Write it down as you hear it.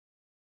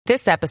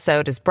This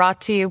episode is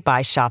brought to you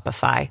by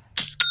Shopify.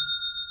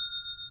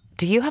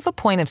 Do you have a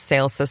point of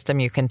sale system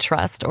you can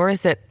trust, or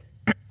is it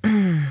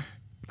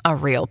a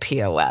real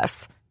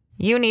POS?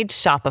 You need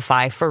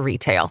Shopify for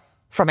retail.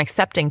 From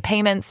accepting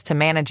payments to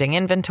managing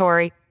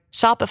inventory,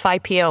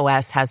 Shopify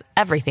POS has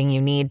everything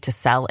you need to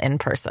sell in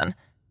person.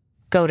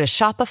 Go to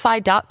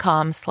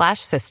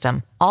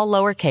shopify.com/system, all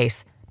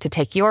lowercase, to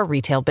take your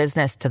retail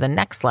business to the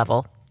next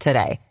level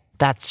today.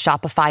 That's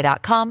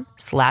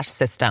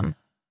shopify.com/system.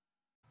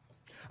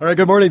 All right,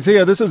 good morning to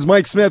you. This is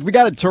Mike Smith. We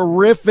got a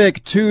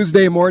terrific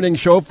Tuesday morning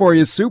show for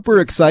you. Super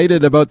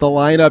excited about the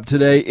lineup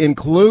today,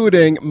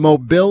 including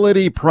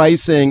mobility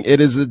pricing.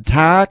 It is a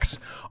tax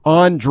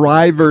on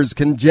drivers,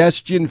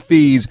 congestion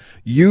fees,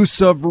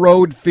 use of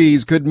road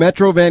fees. Could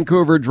Metro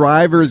Vancouver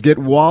drivers get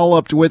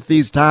walloped with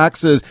these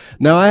taxes?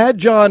 Now, I had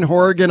John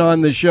Horgan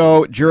on the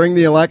show during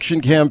the election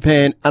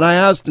campaign, and I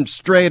asked him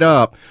straight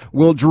up,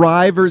 will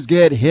drivers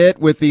get hit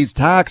with these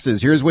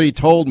taxes? Here's what he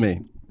told me.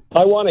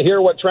 I want to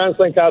hear what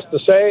TransLink has to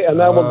say, and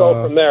then we'll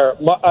go from there.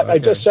 I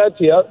just said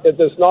to you, it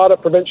is not a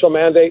provincial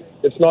mandate.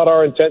 It's not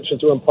our intention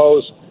to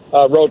impose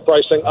road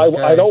pricing.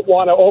 I don't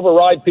want to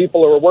override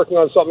people who are working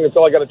on something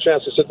until I get a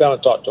chance to sit down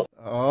and talk to them.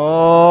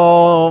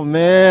 Oh,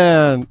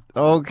 man.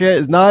 Okay,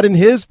 it's not in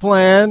his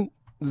plan.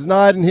 It's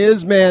not in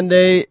his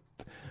mandate.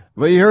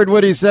 But you heard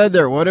what he said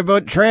there. What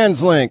about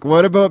TransLink?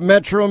 What about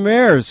Metro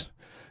mayors?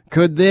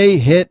 Could they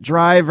hit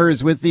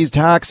drivers with these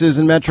taxes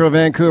in Metro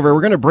Vancouver?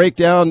 We're going to break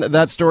down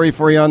that story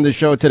for you on the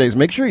show today, so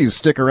make sure you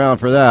stick around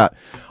for that.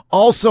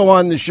 Also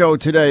on the show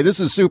today, this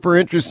is super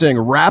interesting,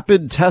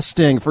 rapid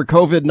testing for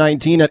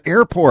COVID-19 at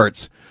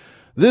airports.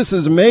 This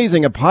is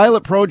amazing. A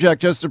pilot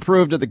project just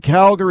approved at the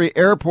Calgary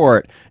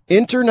airport.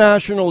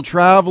 International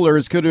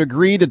travelers could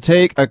agree to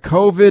take a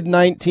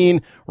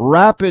COVID-19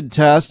 rapid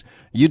test.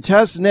 You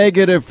test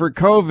negative for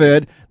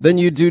COVID, then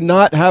you do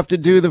not have to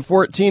do the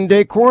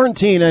 14-day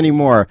quarantine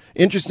anymore.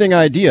 Interesting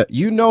idea.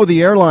 You know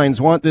the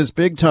airlines want this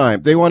big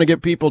time. They want to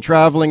get people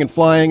traveling and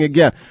flying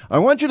again. I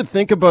want you to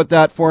think about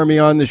that for me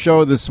on the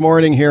show this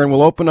morning here, and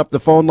we'll open up the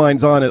phone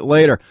lines on it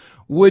later.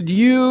 Would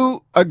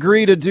you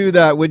agree to do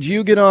that? Would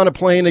you get on a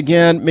plane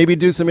again, maybe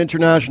do some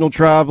international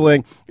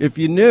traveling? If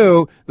you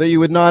knew that you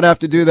would not have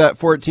to do that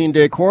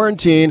 14-day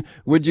quarantine,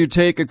 would you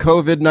take a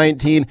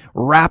COVID-19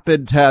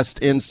 rapid test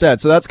instead?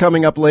 So that's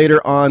coming up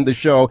later on the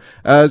show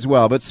as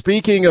well. But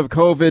speaking of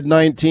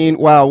COVID-19,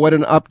 wow, what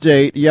an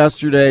update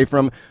yesterday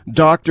from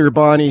Dr.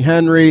 Bonnie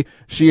Henry.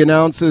 She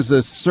announces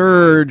a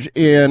surge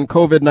in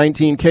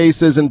COVID-19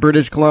 cases in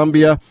British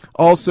Columbia.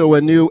 Also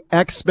a new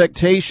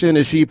expectation,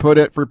 as she put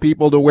it, for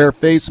people to wear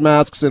face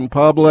masks in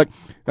public.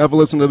 Have a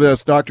listen to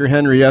this, Dr.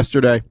 Henry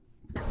yesterday.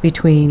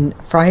 Between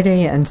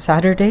Friday and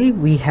Saturday,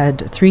 we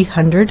had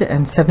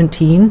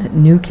 317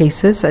 new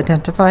cases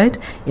identified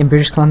in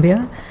British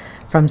Columbia.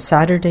 From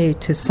Saturday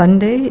to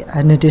Sunday,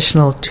 an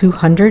additional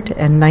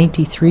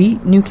 293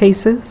 new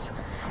cases.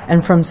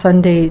 And from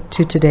Sunday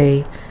to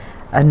today,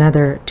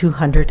 another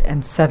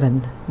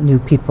 207 new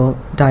people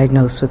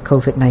diagnosed with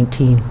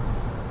COVID-19.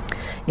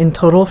 In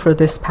total, for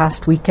this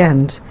past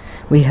weekend,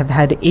 we have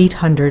had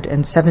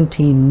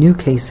 817 new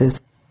cases.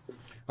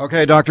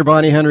 Okay, Dr.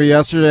 Bonnie Henry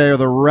yesterday,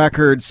 the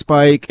record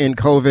spike in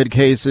COVID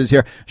cases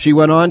here. She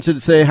went on to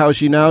say how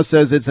she now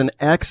says it's an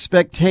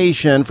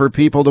expectation for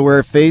people to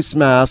wear face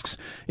masks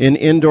in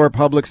indoor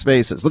public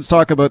spaces. Let's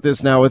talk about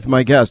this now with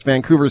my guest,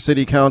 Vancouver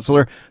City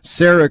Councillor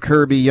Sarah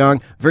Kirby-Young.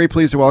 Very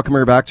pleased to welcome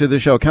her back to the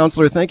show.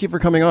 Councillor, thank you for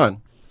coming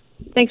on.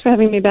 Thanks for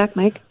having me back,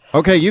 Mike.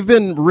 Okay, you've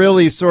been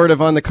really sort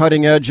of on the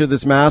cutting edge of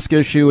this mask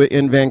issue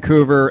in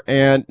Vancouver,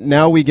 and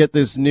now we get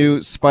this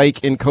new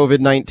spike in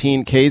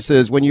COVID-19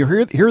 cases. When you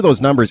hear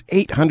those numbers,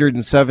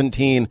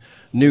 817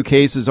 new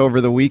cases over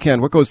the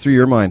weekend, what goes through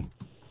your mind?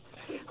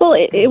 Well,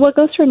 what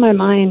goes through my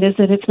mind is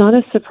that it's not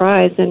a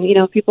surprise. And,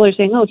 people are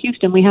saying, oh,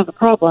 Houston, we have a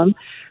problem.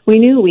 We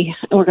knew we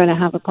were going to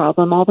have a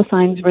problem. All the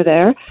signs were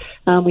there.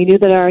 We knew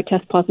that our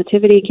test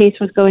positivity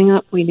case was going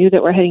up. We knew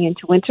that we're heading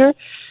into winter.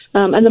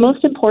 And the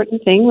most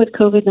important thing with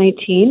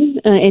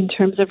COVID-19 in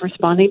terms of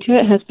responding to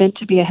it has been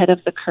to be ahead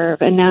of the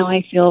curve. And now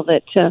I feel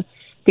that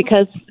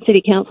because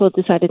City Council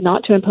decided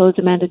not to impose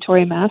a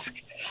mandatory mask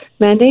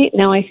mandate,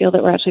 now I feel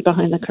that we're actually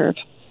behind the curve.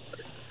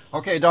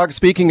 Okay, Doc,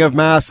 speaking of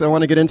masks, I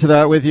want to get into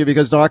that with you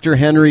because Dr.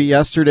 Henry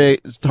yesterday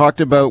talked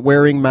about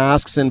wearing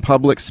masks in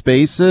public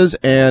spaces,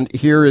 and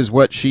here is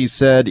what she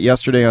said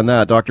yesterday on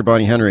that. Dr.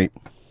 Bonnie Henry.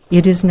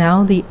 It is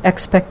now the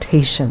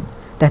expectation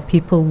that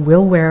people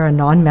will wear a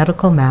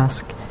non-medical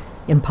mask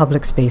in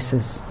public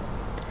spaces.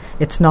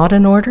 It's not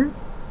an order,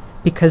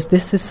 because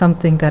this is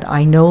something that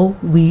I know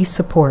we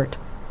support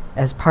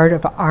as part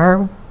of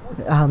our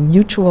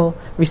mutual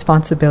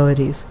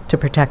responsibilities to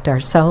protect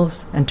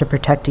ourselves and to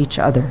protect each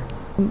other.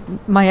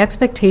 My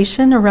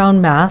expectation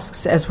around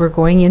masks as we're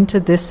going into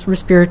this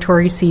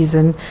respiratory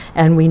season,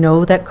 and we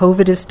know that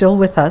COVID is still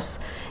with us,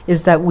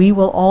 is that we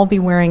will all be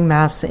wearing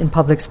masks in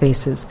public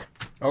spaces.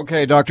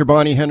 Okay, Dr.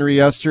 Bonnie Henry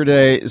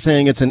yesterday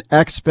saying it's an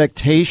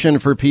expectation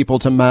for people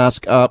to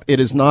mask up. It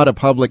is not a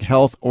public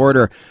health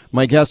order.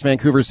 My guest,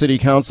 Vancouver City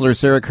Councillor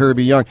Sarah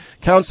Kirby-Young.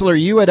 Councillor,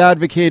 you had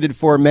advocated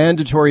for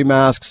mandatory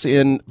masks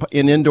in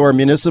indoor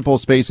municipal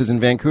spaces in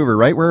Vancouver,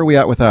 right? Where are we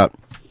at with that?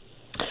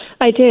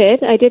 I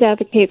did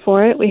advocate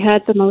for it. We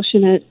had the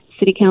motion at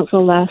City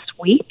Council last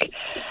week.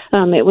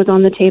 It was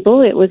on the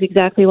table. It was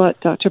exactly what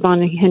Dr.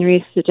 Bonnie Henry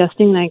is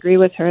suggesting, and I agree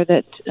with her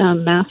that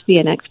masks be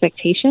an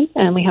expectation,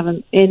 and we have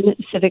them in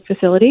civic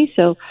facilities.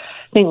 So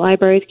I think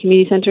libraries,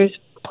 community centers,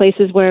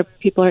 places where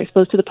people are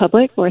exposed to the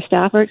public, or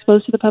staff are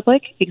exposed to the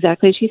public,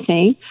 exactly as she's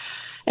saying.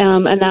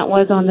 And that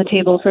was on the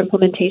table for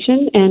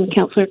implementation, and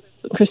Councillor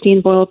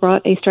Christine Boyle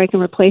brought a strike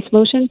and replace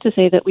motion to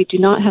say that we do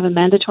not have a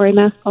mandatory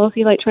mask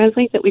policy like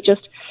TransLink, that we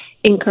just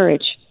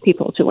encourage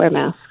people to wear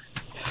masks.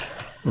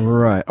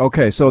 Right.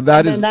 Okay. So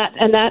that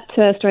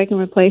strike and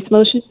replace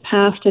motion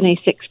passed in a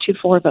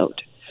 6-4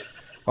 vote.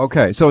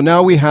 Okay. So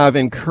now we have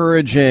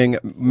encouraging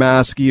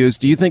mask use.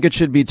 Do you think it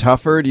should be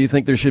tougher? Do you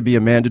think there should be a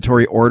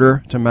mandatory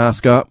order to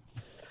mask up?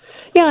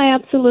 Yeah, I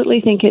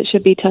absolutely think it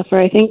should be tougher.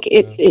 I think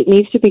it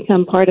needs to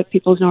become part of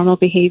people's normal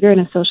behavior in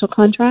a social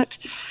contract.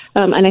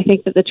 And I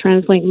think that the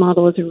TransLink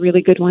model is a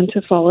really good one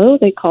to follow.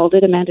 They called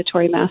it a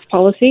mandatory mask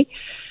policy.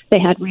 They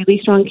had really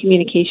strong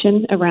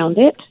communication around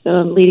it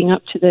leading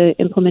up to the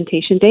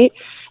implementation date,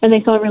 and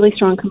they saw really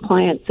strong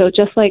compliance. So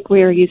just like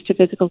we are used to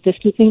physical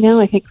distancing now,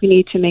 I think we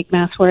need to make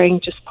mask wearing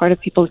just part of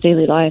people's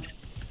daily lives.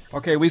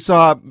 Okay, we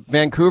saw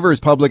Vancouver's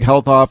public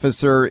health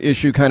officer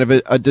issue kind of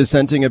a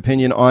dissenting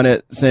opinion on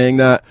it, saying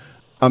that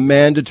a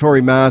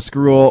mandatory mask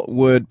rule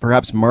would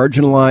perhaps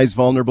marginalize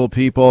vulnerable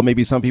people,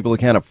 maybe some people who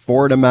can't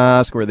afford a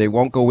mask, or they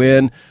won't go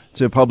in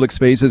to public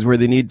spaces where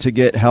they need to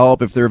get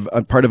help if they're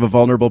a part of a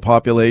vulnerable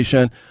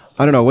population.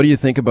 I don't know. What do you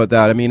think about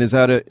that? I mean,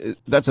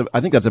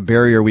 I think that's a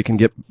barrier we can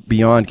get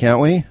beyond, can't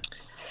we?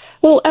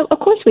 Well, of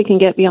course we can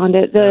get beyond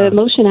it. The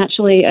motion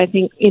actually, I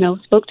think,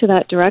 spoke to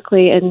that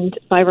directly, and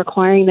by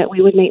requiring that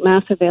we would make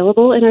masks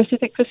available in our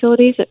civic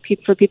facilities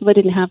for people that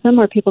didn't have them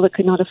or people that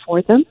could not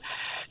afford them.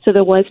 So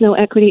there was no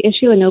equity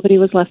issue and nobody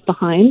was left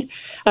behind.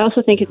 I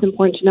also think it's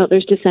important to note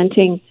there's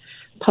dissenting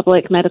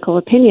public medical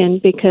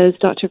opinion, because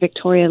Dr.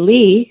 Victoria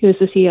Lee, who's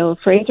the CEO of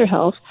Fraser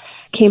Health,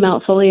 came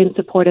out fully in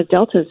support of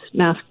Delta's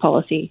mask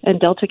policy, and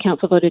Delta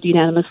Council voted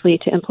unanimously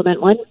to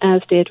implement one,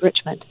 as did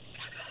Richmond.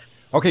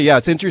 Okay, yeah,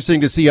 it's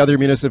interesting to see other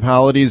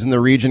municipalities in the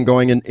region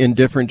going in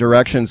different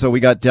directions. So we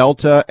got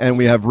Delta and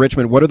we have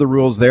Richmond. What are the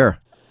rules there?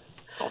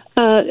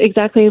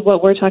 Exactly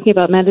what we're talking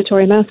about,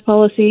 mandatory mask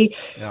policy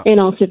in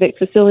all civic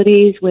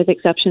facilities with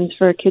exceptions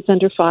for kids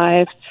under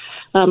 5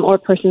 or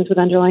persons with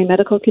underlying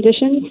medical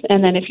conditions.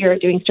 And then if you're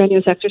doing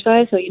strenuous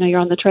exercise, so you're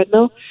on the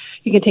treadmill,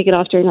 you can take it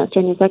off during that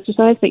strenuous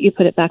exercise, but you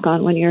put it back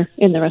on when you're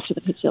in the rest of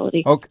the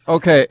facility.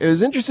 Okay. It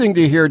was interesting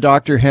to hear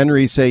Dr.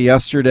 Henry say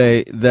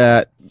yesterday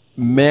that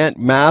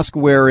mask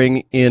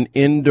wearing in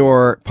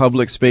indoor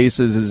public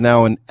spaces is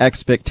now an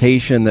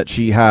expectation that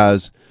she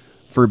has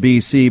for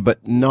BC,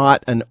 but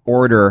not an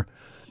order.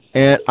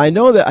 And I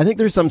think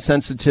there's some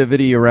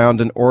sensitivity around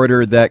an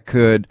order that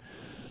could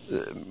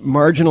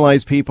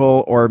marginalize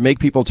people or make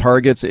people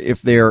targets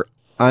if they're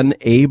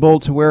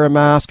unable to wear a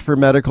mask for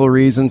medical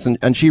reasons.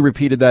 And she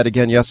repeated that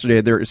again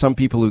yesterday. There are some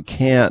people who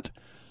can't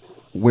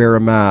wear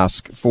a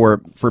mask for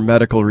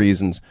medical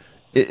reasons.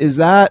 Is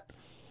that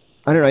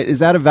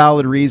a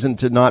valid reason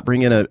to not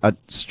bring in a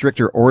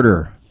stricter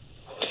order?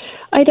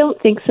 I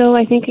don't think so.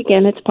 I think,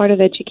 again, it's part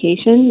of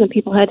education. The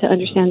people had to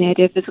understand the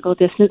idea of physical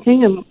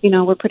distancing, and,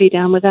 we're pretty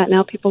down with that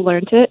now. People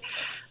learned it.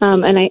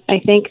 And I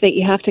think that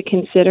you have to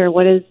consider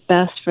what is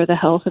best for the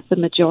health of the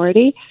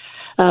majority,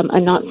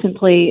 and not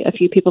simply a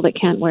few people that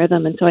can't wear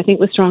them. And so I think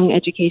with strong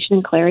education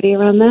and clarity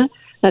around that,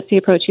 that's the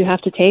approach you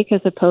have to take, as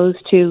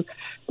opposed to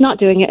not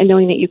doing it and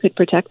knowing that you could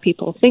protect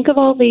people. Think of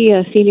all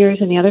the seniors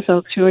and the other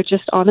folks who are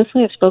just,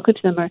 honestly, I've spoken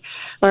to them,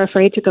 are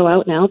afraid to go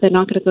out now. They're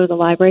not going to go to the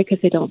library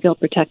because they don't feel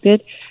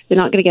protected. They're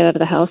not going to get out of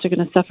the house. They're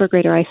going to suffer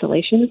greater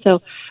isolation.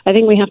 So I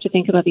think we have to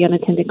think about the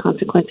unintended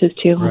consequences,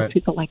 too, of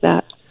people like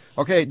that.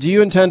 Okay. Do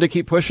you intend to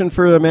keep pushing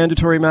for the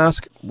mandatory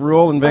mask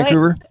rule in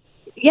Vancouver?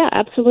 Yeah,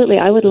 absolutely.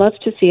 I would love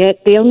to see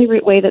it. The only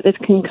way that this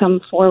can come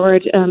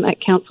forward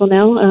at council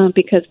now,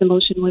 because the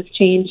motion was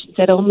changed,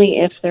 said only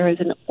if there is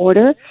an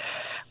order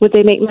would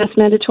they make masks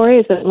mandatory,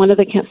 is that one of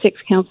the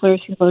 6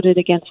 councillors who voted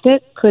against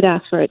it could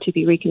ask for it to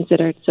be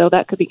reconsidered. So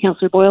that could be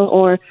Councillor Boyle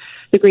or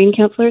the Green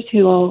councillors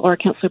or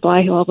Councillor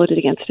Bly, who all voted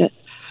against it.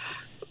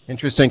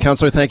 Interesting.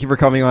 Councillor, thank you for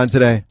coming on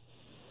today.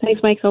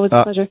 Thanks, Mike. Always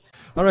a pleasure.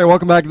 All right,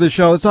 welcome back to the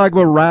show. Let's talk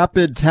about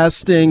rapid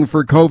testing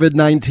for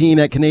COVID-19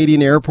 at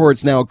Canadian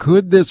airports now.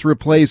 Could this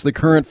replace the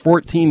current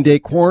 14-day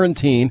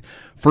quarantine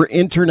for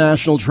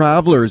international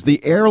travelers?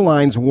 The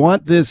airlines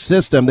want this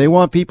system. They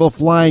want people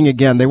flying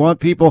again. They want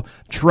people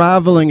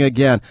traveling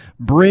again.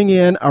 Bring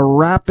in a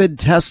rapid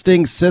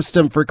testing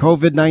system for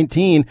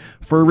COVID-19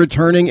 for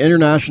returning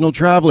international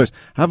travelers.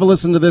 Have a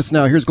listen to this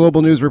now. Here's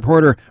Global News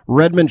reporter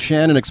Redmond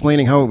Shannon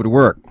explaining how it would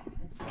work.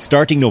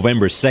 Starting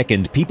November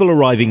 2nd, people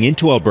arriving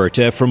into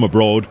Alberta from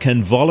abroad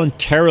can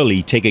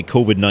voluntarily take a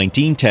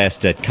COVID-19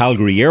 test at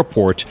Calgary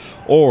Airport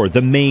or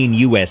the main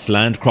US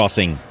land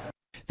crossing.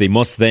 They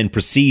must then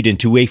proceed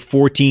into a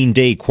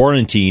 14-day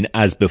quarantine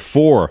as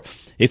before.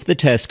 If the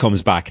test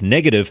comes back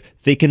negative,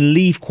 they can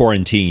leave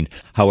quarantine.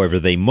 However,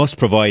 they must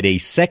provide a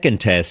second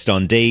test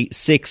on day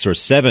 6 or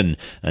 7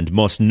 and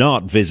must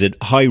not visit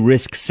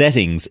high-risk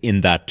settings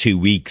in that 2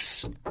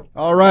 weeks.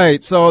 All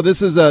right, so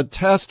this is a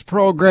test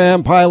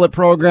program, pilot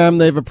program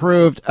they've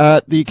approved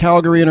at the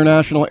Calgary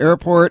International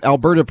Airport.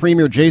 Alberta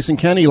Premier Jason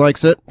Kenney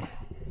likes it.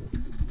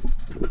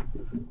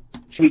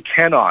 We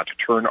cannot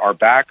turn our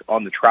back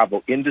on the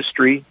travel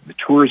industry, the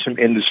tourism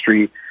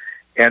industry,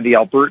 and the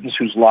Albertans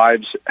whose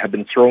lives have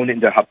been thrown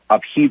into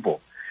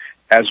upheaval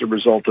as a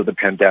result of the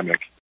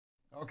pandemic.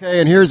 Okay,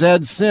 and here's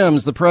Ed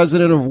Sims, the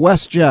president of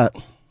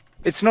WestJet.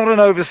 It's not an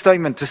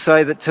overstatement to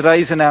say that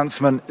today's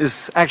announcement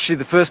is actually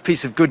the first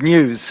piece of good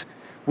news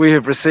we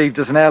have received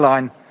as an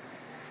airline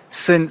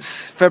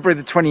since February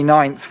the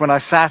 29th, when I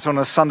sat on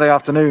a Sunday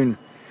afternoon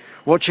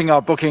watching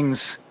our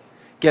bookings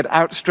get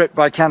outstripped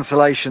by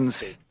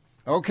cancellations.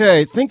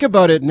 Okay, think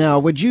about it now.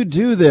 Would you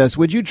do this?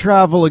 Would you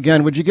travel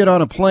again? Would you get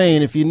on a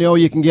plane if you know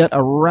you can get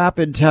a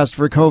rapid test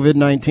for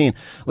COVID-19?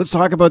 Let's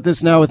talk about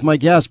this now with my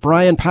guest,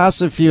 Brian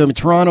Passafume,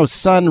 Toronto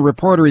Sun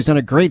reporter. He's done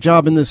a great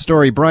job in this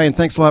story. Brian,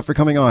 thanks a lot for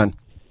coming on.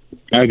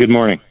 Good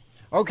morning.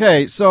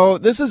 Okay, so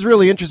this is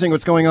really interesting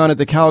what's going on at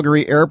the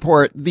Calgary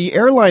airport. The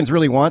airlines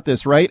really want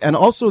this, right? And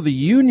also the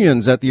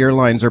unions at the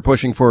airlines are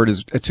pushing for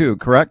it too,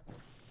 correct?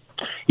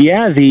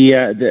 Yeah,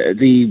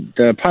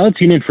 the pilots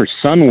union for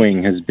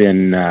Sunwing has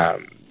been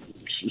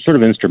sort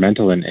of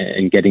instrumental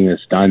in getting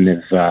this done.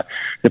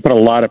 They put a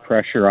lot of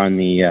pressure on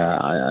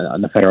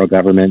the federal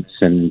governments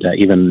and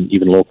even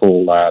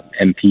local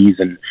MPs,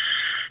 and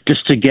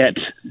just to get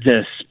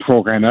this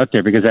program out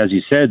there, because as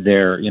you said,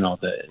 the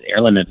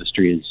airline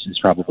industry is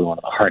probably one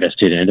of the hardest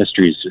hit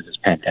industries through this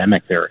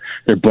pandemic. Their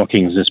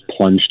bookings just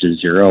plunged to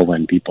zero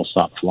when people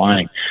stopped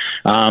flying.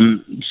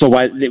 So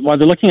while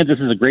they're looking at this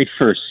as a great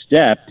first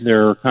step,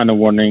 they're kind of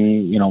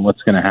wondering,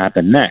 what's going to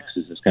happen next?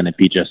 Is this going to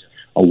be just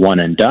a one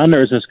and done,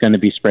 or is this going to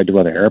be spread to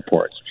other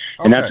airports?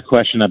 Okay. And that's a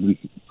question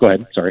go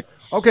ahead, sorry.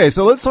 Okay,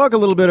 so let's talk a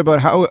little bit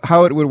about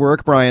how it would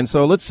work, Brian.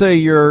 So let's say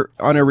you're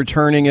on a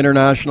returning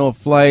international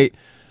flight.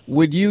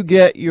 Would you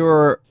get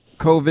your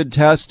COVID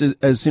test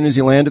as soon as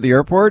you land at the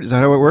airport? Is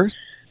that how it works?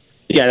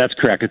 Yeah, that's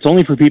correct. It's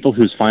only for people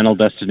whose final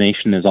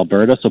destination is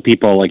Alberta. So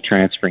people like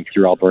transferring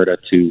through Alberta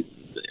to,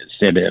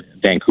 say, to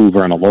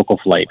Vancouver on a local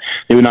flight,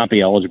 they would not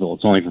be eligible.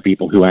 It's only for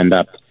people who end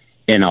up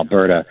in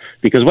Alberta.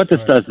 Because what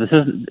this does,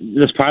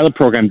 this pilot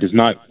program does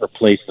not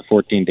replace the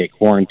 14-day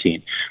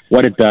quarantine.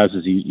 What it does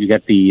is you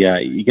get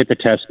the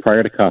test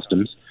prior to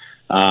customs.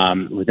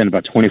 Within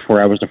about 24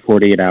 hours to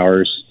 48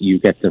 hours, you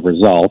get the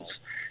results.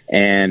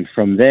 And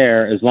from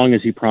there, as long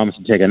as you promise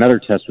to take another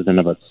test within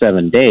about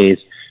 7 days,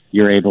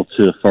 you're able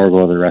to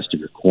forego the rest of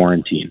your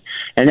quarantine.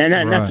 And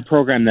then that's a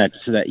program that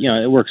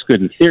it works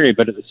good in theory,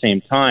 but at the same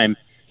time,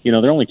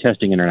 they're only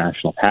testing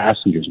international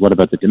passengers. What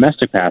about the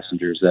domestic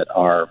passengers that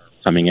are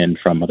coming in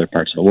from other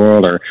parts of the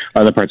world or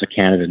other parts of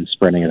Canada and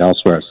spreading it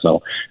elsewhere?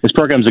 So this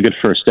program is a good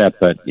first step,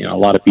 but a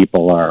lot of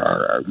people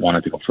are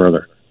wanting to go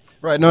further.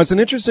 Right. No, it's an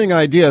interesting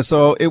idea.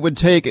 So it would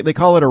take, they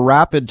call it a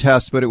rapid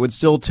test, but it would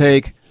still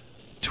take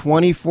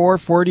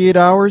 48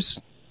 hours,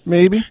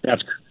 maybe?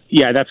 That's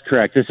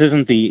correct. This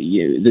isn't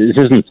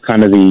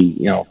kind of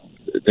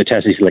the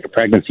test is like a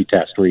pregnancy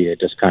test where you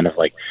just kind of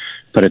like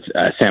put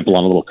a sample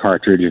on a little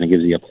cartridge and it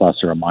gives you a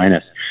plus or a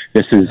minus.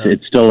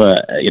 It's still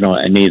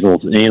a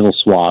nasal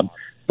swab,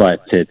 but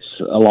it's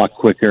a lot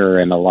quicker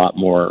and a lot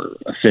more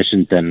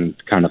efficient than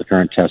kind of the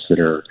current tests that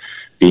are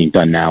being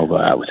done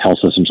now with health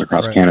systems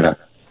across Canada.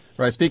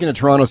 Right. Speaking of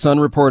Toronto Sun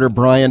reporter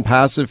Brian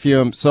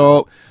Passafume,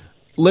 so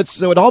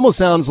it almost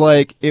sounds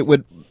like it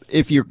would,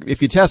 if you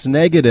test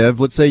negative,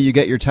 let's say you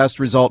get your test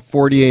result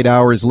 48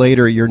 hours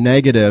later, you're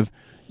negative,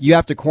 you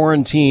have to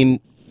quarantine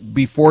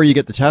before you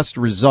get the test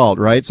result,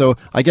 right? So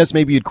I guess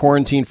maybe you'd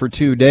quarantine for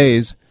 2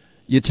 days,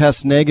 you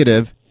test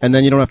negative, and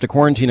then you don't have to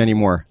quarantine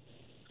anymore.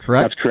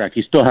 Correct? That's correct.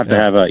 You still have to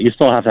have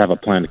a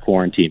plan to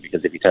quarantine,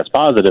 because if you test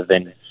positive,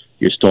 then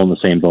you're still in the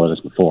same boat as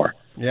before.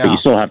 Yeah. But you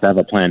still have to have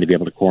a plan to be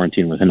able to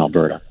quarantine within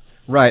Alberta.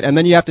 Right. And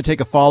then you have to take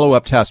a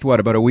follow-up test,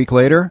 about a week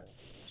later?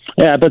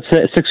 Yeah, but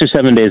 6 or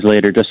 7 days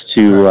later, just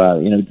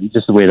to,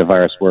 just the way the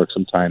virus works,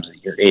 sometimes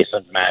you're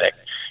asymptomatic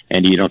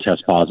and you don't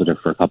test positive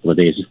for a couple of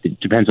days. It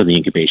depends on the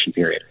incubation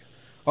period.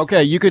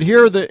 Okay, you could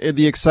hear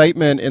the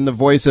excitement in the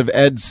voice of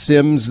Ed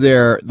Sims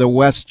there, the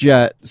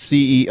WestJet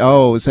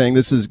CEO, saying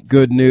this is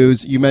good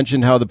news. You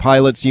mentioned how the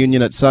pilots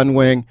union at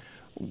Sunwing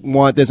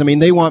want this. I mean,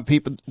 they want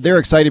people, they're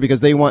excited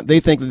because they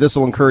think that this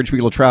will encourage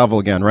people to travel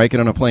again, right? Get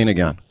on a plane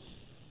again.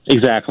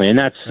 Exactly, and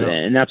that's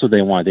what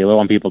they want. They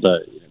want people to,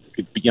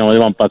 they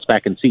want butts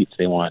back in seats.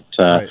 They want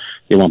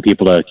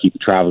people to keep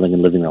traveling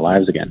and living their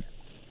lives again.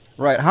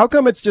 Right. How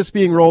come it's just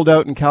being rolled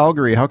out in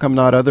Calgary? How come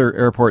not other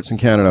airports in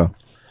Canada?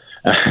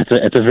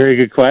 It's a very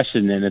good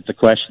question, and it's a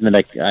question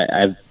that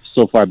I've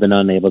so far been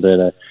unable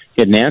to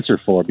get an answer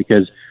for,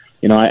 because,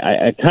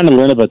 I kind of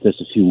learned about this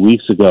a few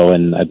weeks ago,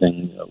 and I've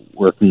been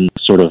working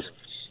sort of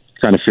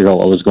trying to figure out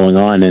what was going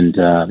on. And,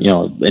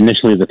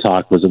 initially the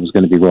talk was it was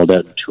going to be rolled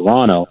out in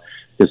Toronto,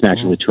 because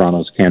naturally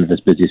Toronto's Canada's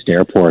busiest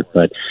airport,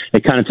 but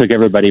it kind of took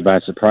everybody by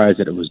surprise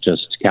that it was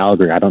just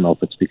Calgary. I don't know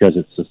if it's because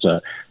it's just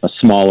a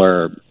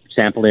smaller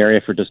sample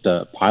area for just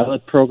a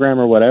pilot program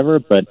or whatever,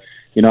 but,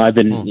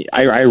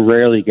 I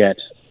rarely get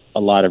a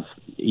lot of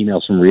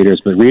emails from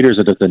readers, but readers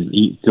have just been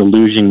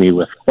deluging me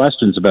with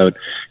questions about,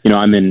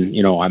 I'm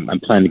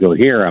planning to go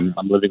here. I'm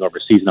living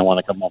overseas and I want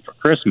to come home for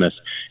Christmas.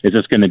 Is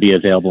this going to be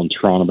available in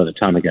Toronto by the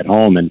time I get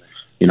home? And,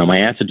 my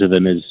answer to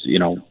them is,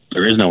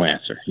 there is no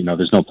answer.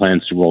 There's no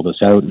plans to roll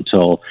this out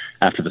until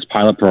after this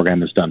pilot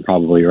program is done,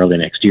 probably early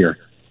next year.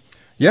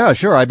 Yeah,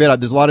 sure. I bet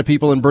there's a lot of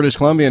people in British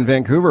Columbia and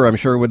Vancouver, I'm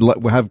sure, would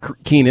have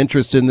keen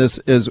interest in this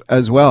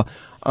as well.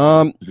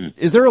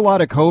 Is there a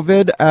lot of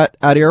COVID at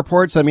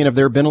airports? I mean, have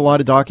there been a lot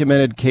of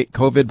documented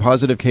COVID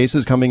positive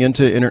cases coming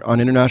into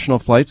on international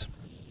flights?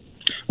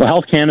 Well,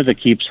 Health Canada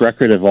keeps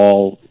record of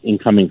all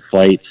incoming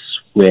flights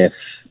with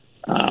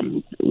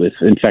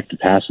infected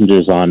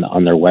passengers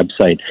on their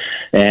website,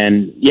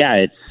 and yeah,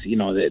 it's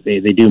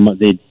they do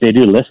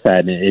list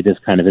that, and it is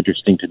kind of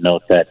interesting to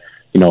note that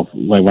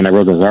when I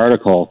wrote this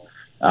article,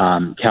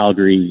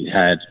 Calgary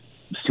had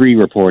 3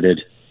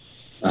 reported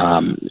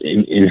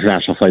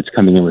international flights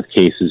coming in with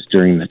cases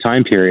during the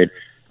time period,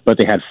 but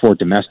they had 4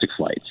 domestic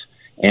flights.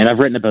 And I've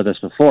written about this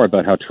before,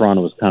 about how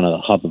Toronto was kind of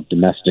the hub of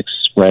domestic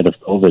spread of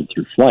COVID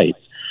through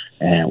flights,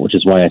 and which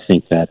is why I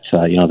think that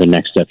the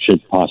next step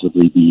should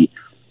possibly be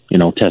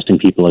testing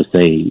people as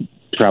they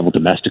travel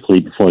domestically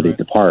before they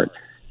depart,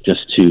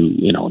 just to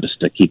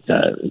keep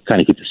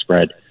the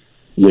spread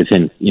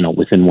within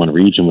one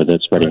region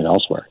without spreading it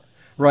elsewhere.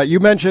 Right. You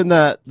mentioned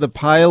that the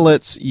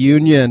pilots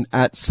union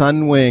at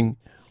Sunwing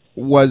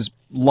was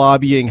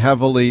lobbying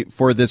heavily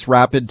for this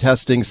rapid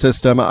testing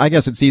system. I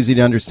guess it's easy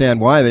to understand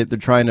why they're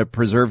trying to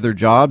preserve their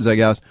jobs, I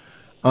guess.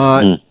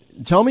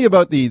 Tell me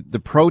about the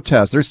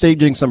protests. They're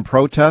staging some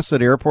protests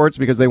at airports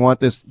because they want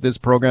this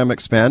program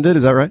expanded.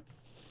 Is that right?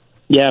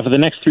 Yeah, for the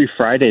next 3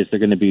 Fridays, they're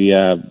going to be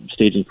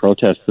staging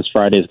protests. This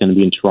Friday is going to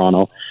be in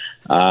Toronto.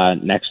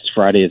 Next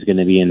Friday is going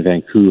to be in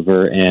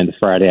Vancouver, and the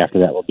Friday after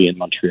that will be in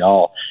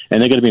Montreal.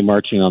 And they're going to be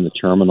marching on the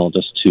terminal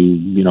just to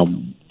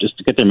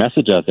get their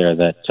message out there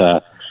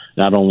that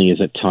not only is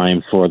it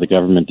time for the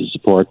government to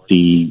support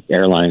the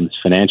airlines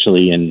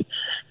financially,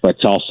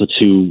 but also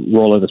to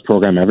roll out this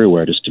program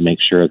everywhere, just to make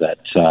sure that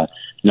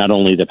not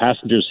only the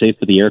passengers are safe,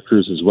 but the air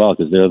crews as well,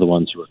 because they're the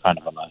ones who are kind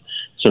of on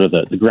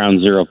the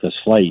ground zero of this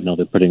flight.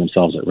 They're putting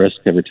themselves at risk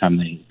every time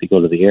they go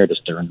to the air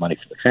just to earn money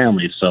for their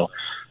families. So,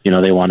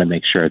 they want to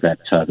make sure that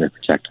they're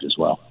protected as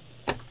well.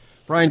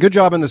 Brian, good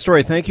job on the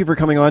story. Thank you for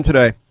coming on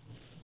today.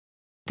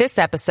 This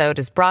episode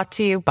is brought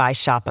to you by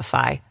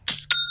Shopify.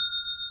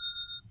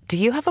 Do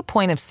you have a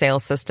point of sale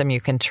system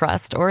you can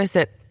trust, or is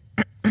it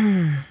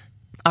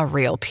a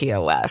real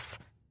POS?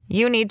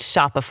 You need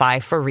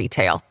Shopify for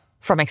retail.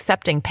 From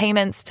accepting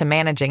payments to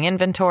managing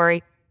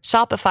inventory,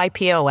 Shopify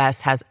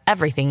POS has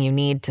everything you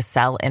need to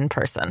sell in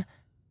person.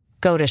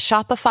 Go to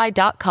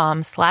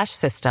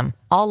shopify.com/system,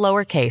 all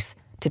lowercase,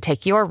 to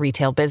take your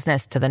retail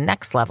business to the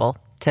next level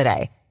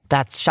today.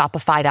 That's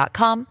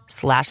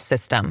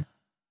shopify.com/system.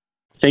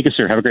 Thank you,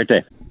 sir. Have a great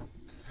day.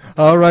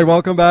 All right,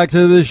 welcome back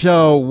to the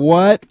show.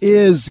 What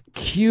is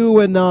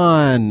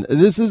QAnon?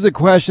 This is a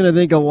question I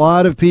think a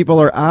lot of people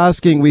are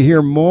asking. We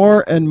hear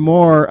more and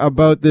more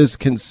about this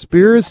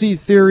conspiracy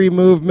theory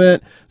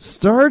movement.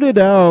 Started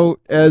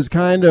out as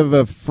kind of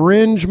a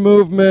fringe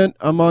movement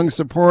among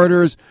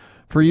supporters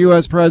for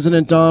U.S.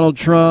 President Donald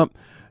Trump,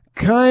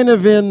 kind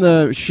of in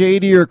the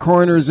shadier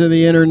corners of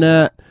the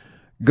internet,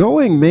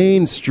 going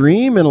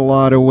mainstream in a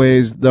lot of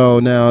ways, though.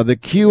 Now, the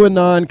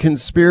QAnon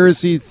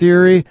conspiracy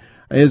theory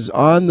is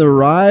on the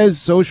rise.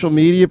 Social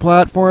media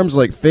platforms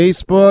like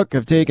Facebook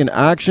have taken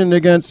action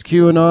against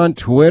QAnon.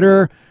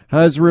 Twitter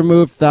has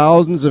removed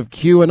thousands of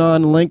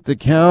QAnon-linked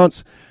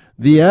accounts.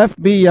 The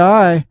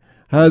FBI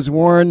has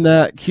warned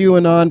that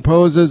QAnon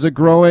poses a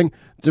growing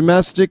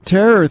domestic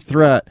terror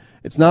threat.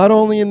 It's not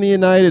only in the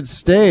United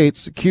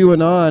States,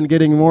 QAnon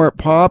getting more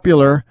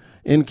popular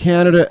in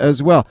Canada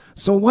as well.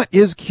 So what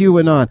is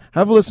QAnon?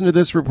 Have a listen to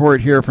this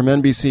report here from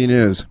NBC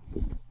News.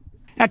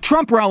 At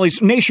Trump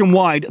rallies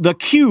nationwide, the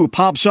Q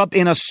pops up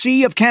in a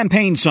sea of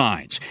campaign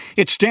signs.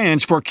 It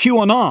stands for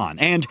QAnon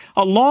and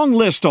a long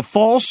list of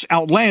false,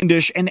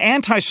 outlandish, and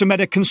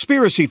anti-Semitic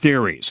conspiracy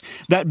theories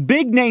that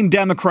big-name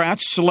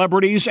Democrats,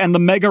 celebrities, and the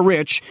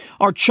mega-rich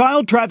are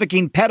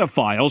child-trafficking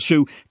pedophiles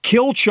who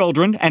kill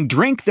children and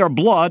drink their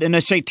blood in a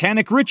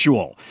satanic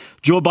ritual.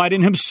 Joe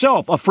Biden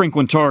himself a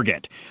frequent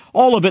target.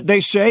 All of it,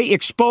 they say,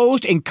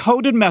 exposed in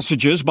coded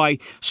messages by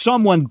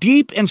someone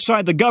deep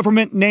inside the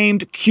government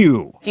named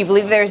Q. Do you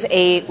believe there's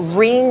a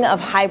ring of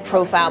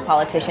high-profile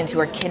politicians who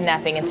are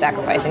kidnapping and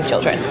sacrificing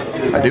children?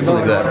 I do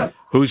believe that.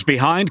 Who's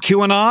behind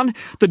QAnon?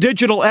 The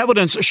digital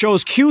evidence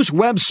shows Q's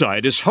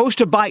website is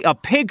hosted by a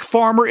pig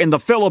farmer in the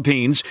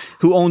Philippines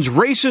who owns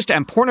racist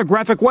and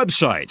pornographic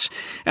websites.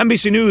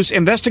 NBC News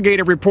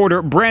investigative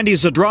reporter Brandy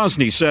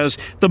Zadrozny says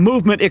the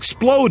movement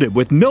exploded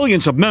with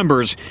millions of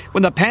members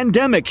when the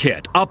pandemic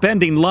hit,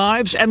 upending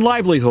lives and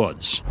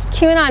livelihoods.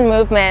 QAnon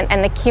movement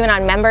and the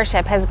QAnon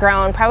membership has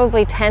grown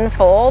probably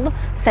tenfold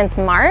since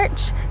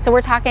March. So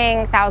we're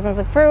talking thousands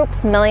of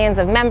groups, millions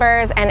of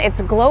members, and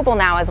it's global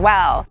now as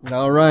well.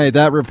 All right.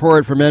 That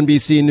report from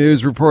NBC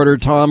News reporter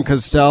Tom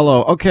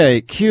Costello.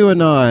 Okay,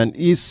 QAnon.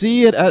 You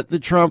see it at the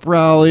Trump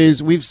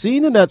rallies. We've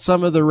seen it at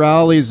some of the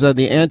rallies,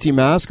 the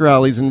anti-mask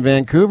rallies in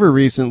Vancouver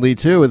recently,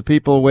 too, with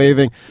people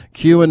waving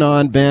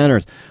QAnon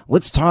banners.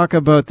 Let's talk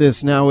about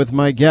this now with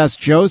my guest,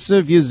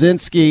 Joseph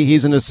Uzinski.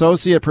 He's an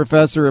associate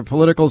professor of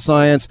political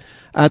science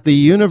at the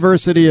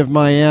University of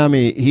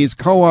Miami. He's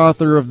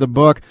co-author of the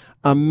book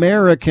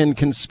American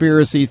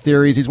Conspiracy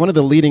Theories. He's one of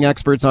the leading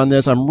experts on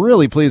this. I'm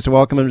really pleased to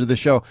welcome him to the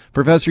show.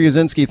 Professor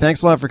Uzinski,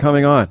 thanks a lot for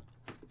coming on.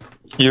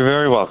 You're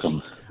very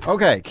welcome.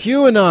 Okay,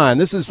 QAnon.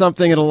 This is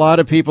something that a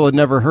lot of people had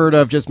never heard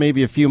of just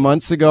maybe a few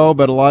months ago,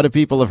 but a lot of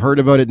people have heard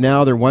about it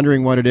now. They're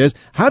wondering what it is.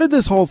 How did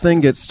this whole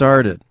thing get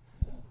started?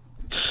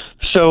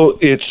 So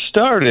it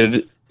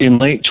started in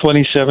late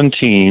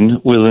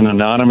 2017 with an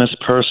anonymous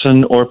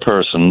person or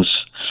persons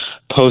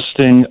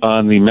posting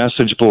on the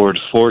message board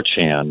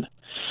 4chan.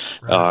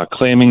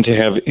 Claiming to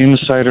have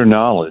insider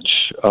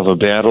knowledge of a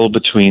battle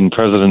between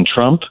President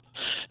Trump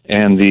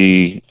and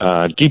the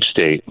deep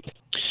state.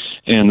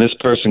 And this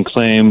person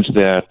claimed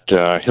that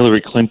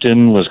Hillary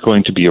Clinton was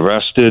going to be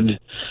arrested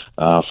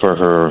for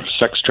her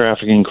sex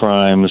trafficking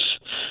crimes,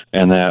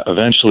 and that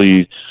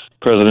eventually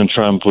President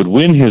Trump would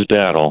win his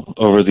battle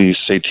over these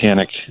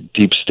satanic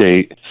deep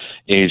state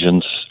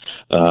agents,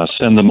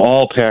 send them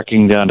all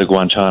packing down to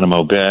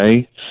Guantanamo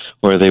Bay,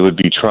 where they would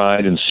be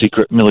tried in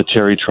secret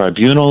military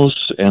tribunals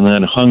and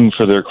then hung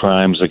for their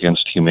crimes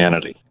against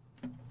humanity.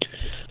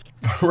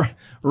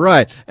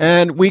 Right.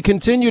 And we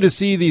continue to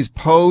see these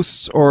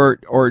posts, or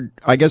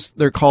I guess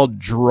they're called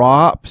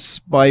drops,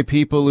 by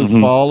people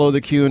who follow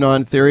the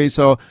QAnon theory.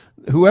 So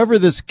whoever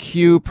this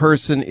Q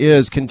person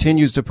is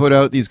continues to put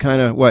out these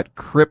kind of,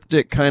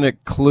 cryptic kind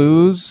of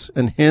clues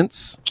and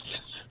hints?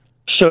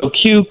 So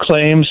Q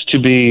claims to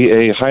be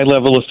a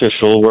high-level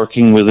official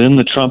working within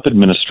the Trump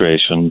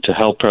administration to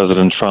help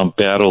President Trump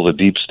battle the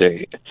deep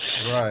state.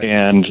 Right.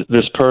 And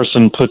this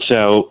person puts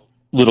out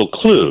little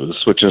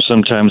clues, which are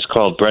sometimes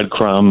called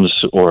breadcrumbs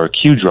or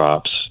Q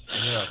drops,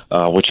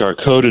 which are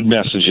coded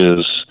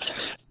messages.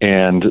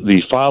 And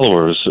the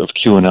followers of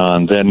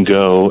QAnon then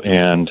go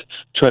and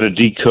try to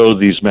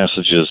decode these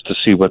messages to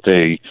see what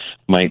they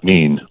might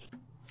mean.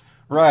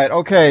 Right.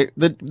 Okay.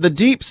 The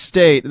deep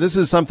state, this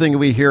is something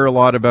we hear a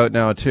lot about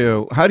now,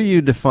 too. How do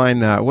you define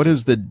that? What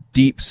is the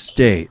deep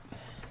state?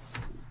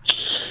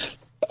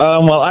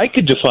 Well, I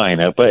could define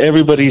it, but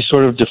everybody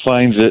sort of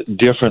defines it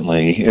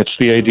differently. It's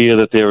the idea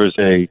that there is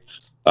a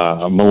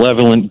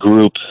malevolent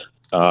group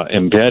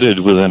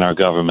embedded within our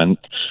government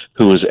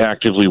who is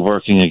actively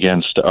working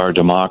against our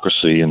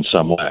democracy in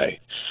some way.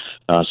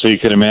 So you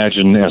can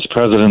imagine, as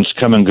presidents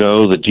come and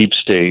go, the deep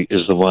state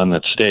is the one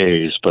that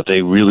stays, but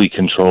they really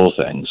control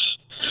things.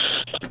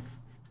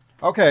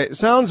 Okay,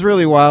 sounds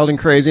really wild and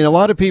crazy. And a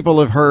lot of people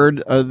have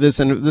heard this,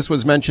 and this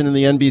was mentioned in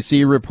the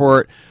NBC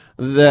report,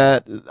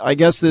 that I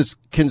guess this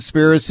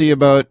conspiracy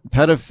about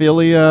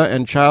pedophilia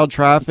and child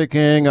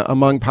trafficking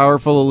among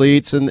powerful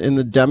elites in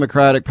the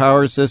democratic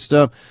power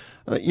system.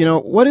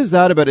 What is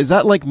that about? Is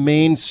that like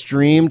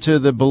mainstream to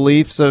the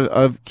beliefs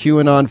of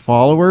QAnon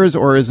followers,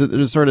 or is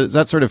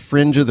that sort of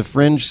fringe of the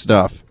fringe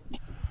stuff?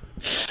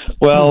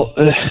 Well,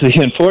 the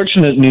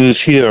unfortunate news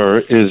here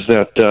is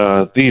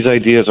that these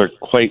ideas are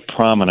quite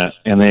prominent,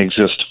 and they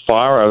exist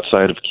far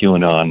outside of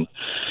QAnon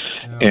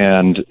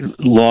and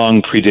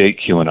long predate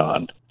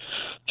QAnon.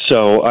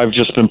 So I've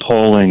just been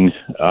polling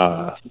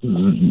the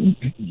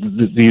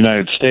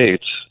United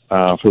States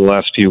for the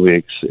last few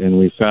weeks, and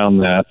we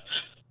found that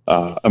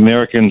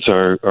Americans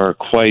are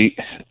quite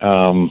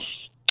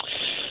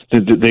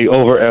they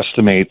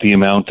overestimate the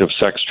amount of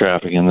sex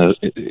trafficking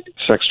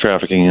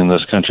in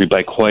this country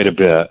by quite a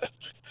bit.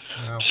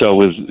 Yeah. So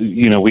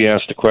we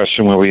asked a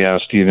question where we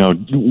asked,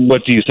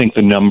 what do you think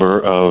the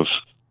number of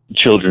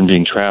children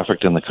being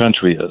trafficked in the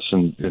country is?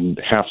 And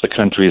half the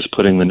country is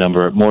putting the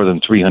number at more than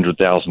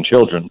 300,000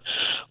 children,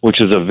 which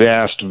is a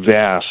vast,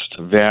 vast,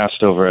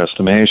 vast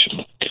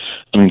overestimation.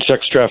 I mean,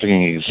 sex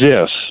trafficking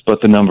exists, but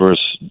the number is,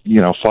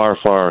 far,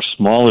 far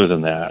smaller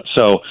than that.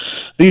 So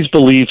these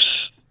beliefs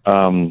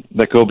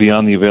that go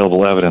beyond the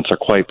available evidence are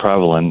quite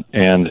prevalent.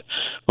 And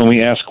when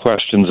we ask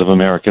questions of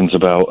Americans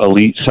about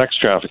elite sex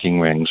trafficking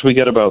rings, we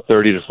get about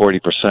 30 to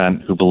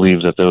 40% who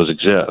believe that those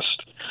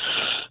exist.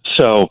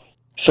 So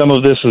some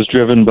of this is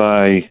driven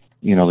by,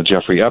 the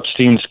Jeffrey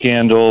Epstein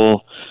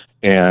scandal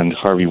and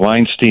Harvey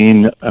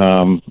Weinstein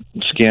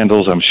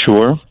scandals, I'm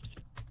sure.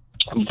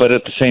 But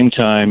at the same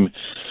time,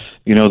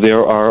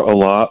 there are a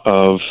lot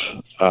of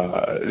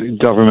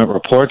government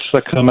reports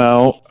that come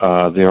out.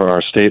 There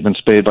are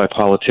statements made by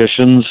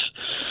politicians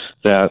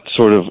that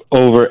sort of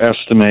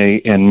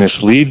overestimate and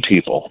mislead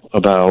people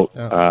about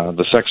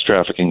the sex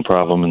trafficking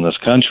problem in this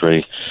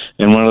country.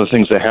 And one of the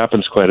things that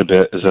happens quite a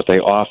bit is that they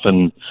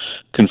often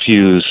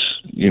confuse,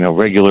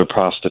 regular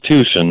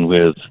prostitution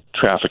with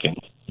trafficking.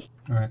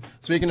 All right.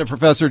 Speaking to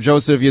Professor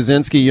Joseph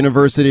Yazinski,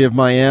 University of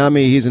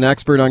Miami, he's an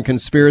expert on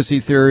conspiracy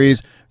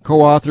theories,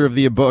 co-author of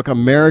the book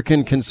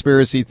American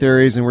Conspiracy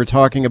Theories, and we're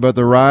talking about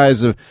the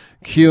rise of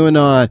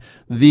QAnon.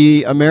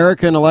 The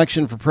American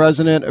election for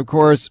president, of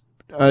course,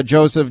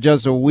 Joseph,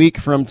 just a week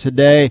from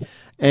today.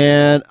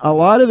 And a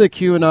lot of the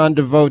QAnon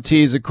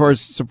devotees, of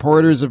course,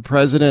 supporters of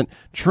President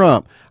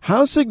Trump.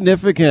 How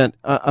significant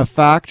a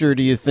factor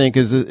do you think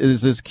is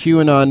this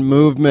QAnon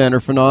movement or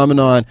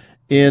phenomenon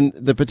in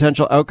the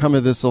potential outcome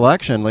of this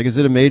election? Like, is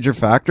it a major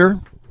factor?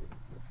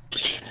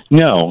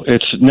 No,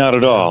 it's not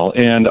at all.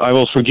 And I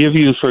will forgive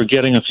you for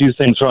getting a few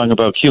things wrong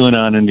about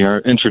QAnon in your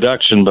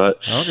introduction, but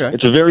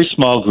It's a very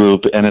small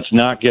group, and it's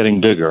not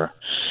getting bigger.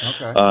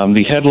 Okay.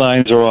 The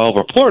headlines are all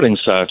reporting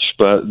such,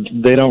 but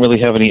they don't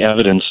really have any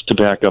evidence to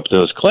back up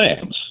those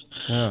claims.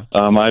 Yeah.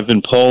 I've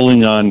been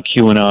polling on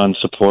QAnon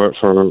support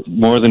for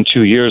more than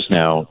 2 years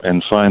now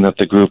and find that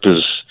the group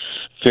is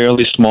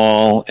fairly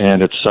small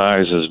and its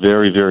size is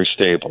very, very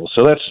stable.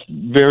 So that's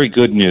very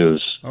good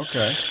news.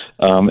 Okay.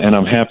 And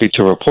I'm happy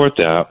to report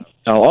that.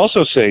 I'll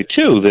also say,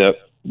 too, that,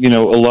 a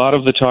lot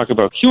of the talk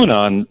about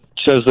QAnon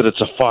says that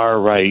it's a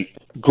far-right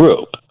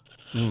group.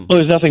 Well,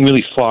 there's nothing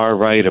really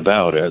far-right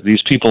about it.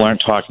 These people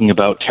aren't talking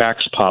about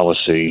tax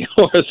policy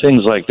or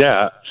things like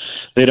that.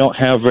 They don't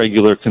have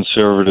regular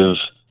conservative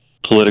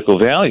political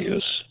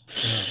values.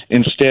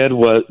 Instead,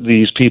 what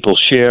these people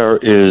share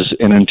is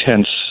an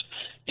intense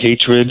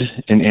hatred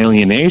and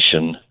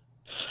alienation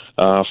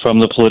from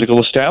the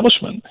political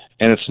establishment.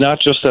 And it's not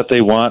just that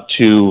they want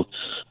to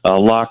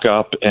lock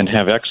up and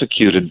have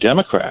executed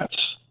Democrats.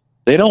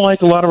 They don't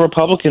like a lot of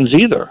Republicans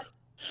either.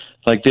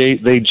 Like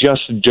they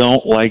just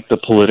don't like the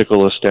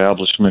political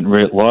establishment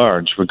writ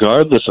large,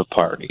 regardless of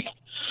party.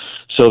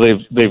 So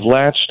they've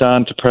latched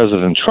on to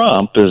President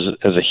Trump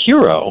as a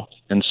hero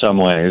in some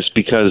ways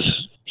because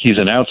he's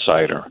an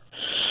outsider.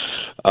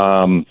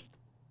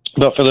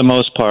 But for the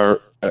most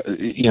part,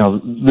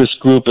 this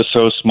group is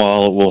so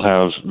small it will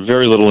have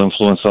very little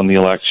influence on the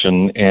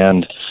election.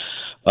 And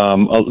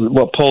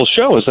what polls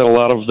show is that a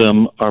lot of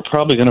them are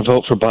probably going to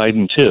vote for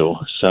Biden too.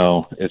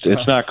 So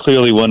it's not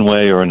clearly one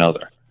way or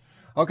another.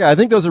 Okay, I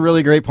think those are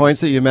really great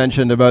points that you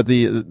mentioned about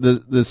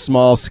the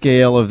small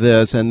scale of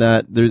this, and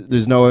that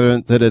there's no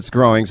evidence that it's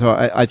growing. So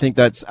I think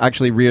that's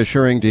actually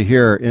reassuring to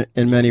hear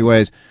in many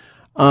ways.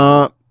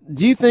 Do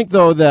you think,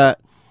 though, that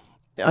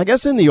I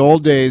guess in the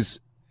old days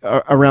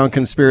around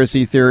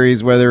conspiracy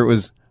theories, whether it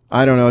was,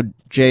 I don't know,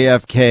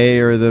 JFK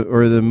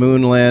or the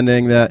moon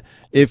landing, that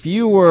if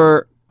you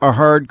were a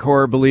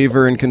hardcore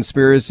believer in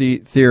conspiracy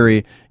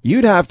theory,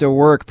 you'd have to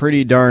work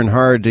pretty darn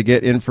hard to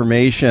get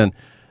information.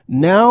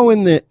 Now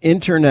in the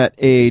internet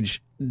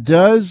age,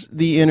 does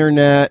the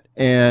internet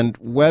and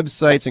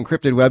websites,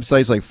 encrypted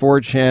websites like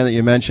 4chan that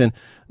you mentioned,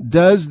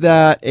 does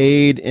that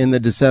aid in the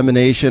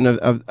dissemination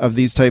of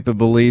these type of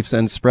beliefs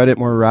and spread it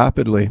more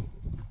rapidly?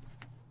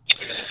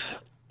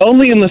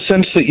 Only in the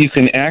sense that you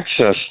can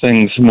access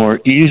things more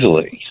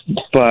easily.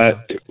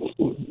 But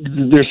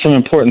there's some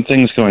important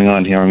things going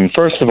on here. I mean,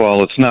 first of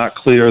all, it's not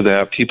clear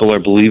that people are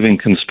believing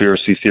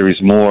conspiracy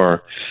theories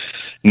more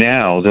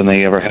now than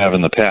they ever have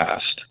in the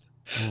past.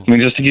 I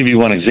mean, just to give you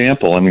one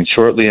example,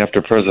 shortly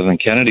after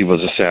President Kennedy was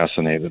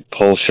assassinated,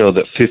 polls show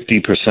that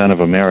 50%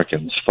 of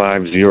Americans,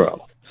 50,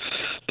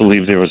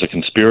 believed there was a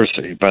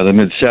conspiracy. By the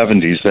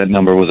mid-'70s, that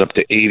number was up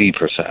to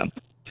 80%.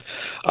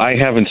 I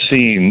haven't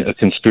seen a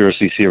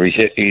conspiracy theory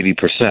hit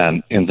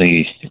 80% in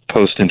the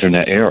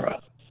post-internet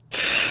era.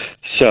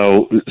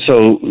 So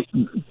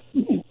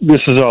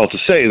this is all to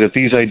say that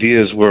these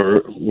ideas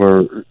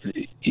were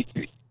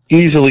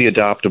easily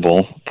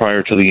adoptable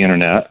prior to the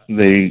internet.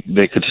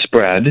 They could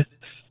spread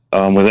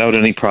without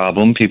any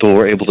problem. People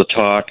were able to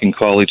talk and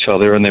call each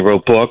other, and they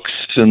wrote books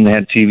and they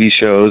had TV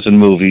shows and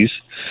movies.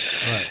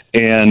 Right.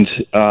 And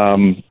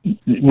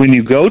when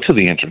you go to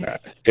the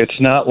internet, it's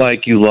not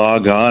like you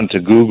log on to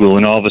Google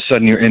and all of a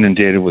sudden you're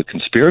inundated with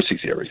conspiracy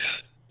theories.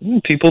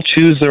 People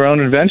choose their own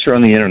adventure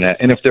on the internet,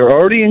 and if they're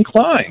already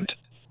inclined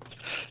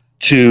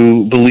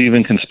to believe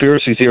in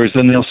conspiracy theories,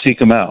 then they'll seek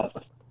them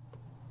out.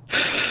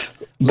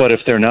 But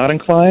if they're not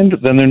inclined,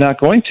 then they're not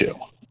going to.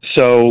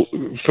 So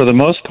for the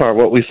most part,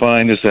 what we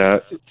find is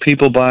that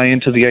people buy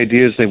into the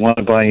ideas they want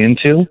to buy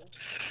into,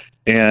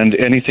 and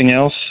anything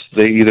else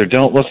they either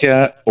don't look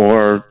at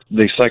or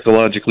they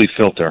psychologically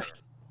filter.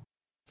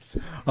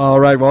 All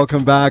right,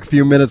 welcome back. A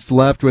few minutes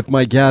left with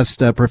my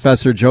guest,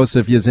 Professor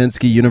Joseph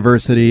Yazinski,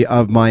 University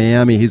of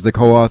Miami. He's the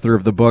co-author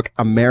of the book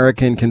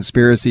American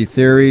Conspiracy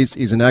Theories.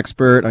 He's an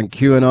expert on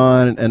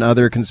QAnon and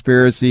other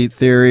conspiracy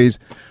theories.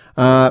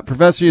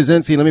 Professor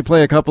Yazinski, let me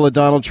play a couple of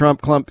Donald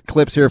Trump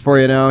clips here for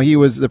you now.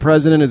 The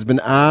president has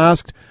been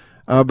asked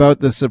about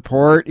the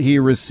support he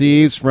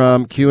receives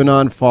from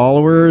QAnon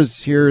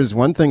followers. Here's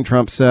one thing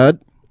Trump said.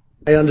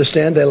 I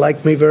understand they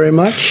like me very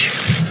much,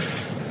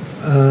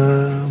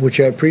 which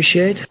I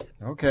appreciate.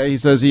 Okay, he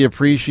says he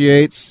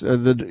appreciates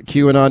the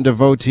QAnon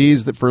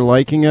devotees for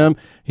liking him.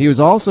 He was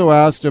also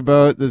asked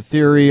about the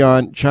theory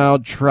on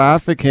child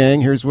trafficking.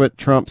 Here's what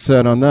Trump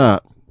said on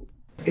that.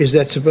 Is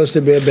that supposed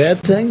to be a bad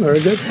thing or a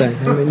good thing?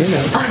 I mean,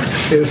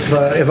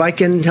 if I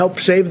can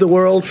help save the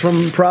world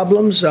from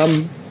problems,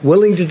 I'm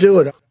willing to do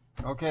it.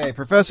 Okay,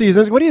 Professor, he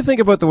says, what do you think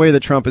about the way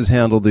that Trump has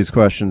handled these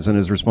questions and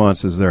his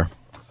responses there?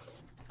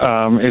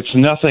 It's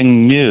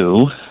nothing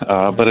new,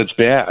 but it's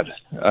bad.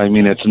 I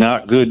mean, it's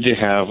not good to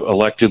have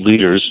elected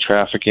leaders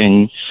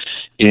trafficking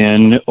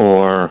in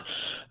or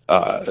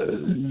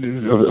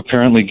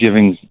apparently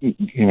giving,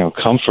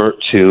 comfort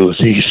to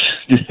these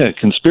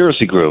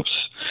conspiracy groups.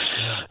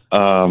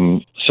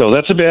 So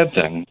that's a bad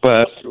thing.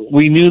 But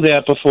we knew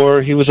that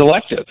before he was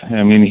elected.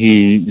 I mean,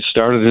 he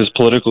started his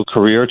political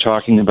career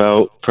talking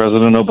about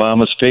President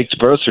Obama's faked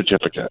birth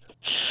certificate.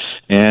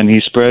 And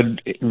he spread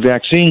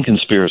vaccine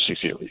conspiracy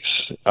theories.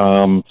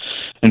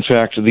 In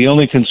fact, the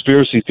only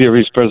conspiracy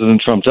theories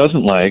President Trump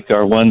doesn't like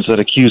are ones that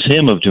accuse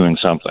him of doing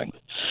something.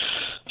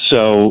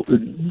 So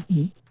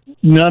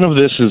none of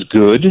this is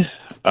good,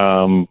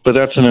 but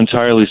that's an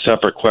entirely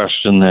separate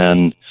question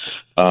than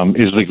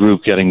is the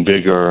group getting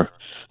bigger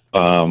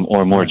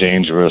or more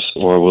dangerous,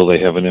 or will they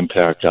have an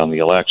impact on the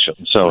election?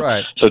 So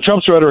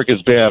Trump's rhetoric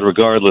is bad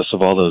regardless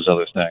of all those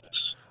other things.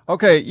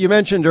 Okay, you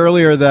mentioned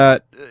earlier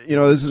that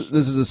this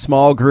is a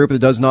small group that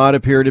does not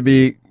appear to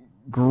be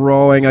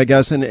growing, I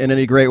guess, in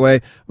any great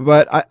way.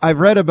 But I've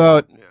read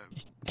about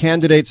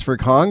candidates for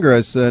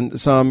Congress and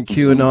some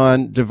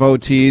QAnon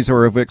devotees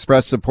or have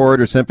expressed support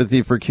or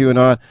sympathy for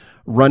QAnon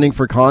running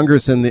for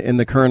Congress in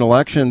the current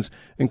elections,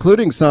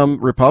 including some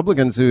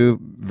Republicans who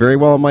very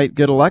well might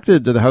get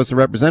elected to the House of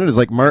Representatives,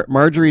 like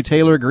Marjorie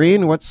Taylor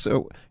Greene. What's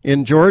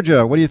in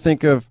Georgia? What do you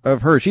think of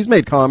her? She's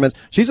made comments.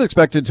 She's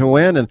expected to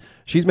win, and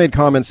she's made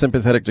comments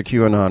sympathetic to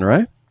QAnon,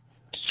 right?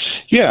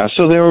 Yeah,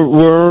 so there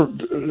were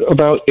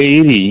about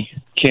 80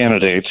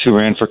 candidates who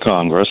ran for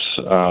Congress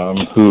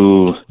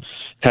who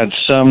had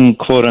some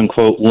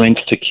quote-unquote link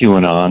to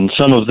QAnon.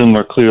 Some of them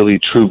were clearly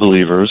true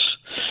believers.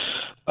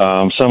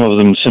 Some of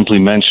them simply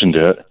mentioned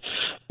it.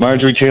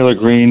 Marjorie Taylor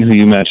Greene, who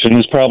you mentioned,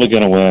 is probably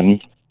going to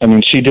win. I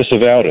mean, she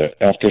disavowed it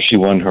after she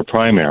won her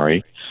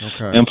primary.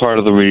 Okay. And part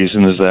of the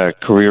reason is that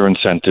career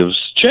incentives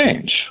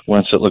change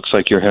once it looks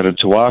like you're headed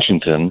to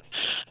Washington.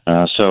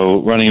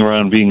 So running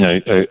around being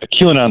a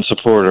QAnon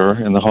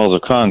supporter in the halls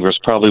of Congress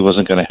probably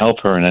wasn't going to help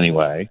her in any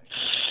way.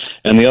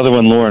 And the other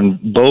one, Lauren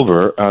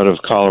Boebert, out of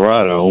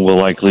Colorado, will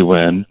likely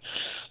win.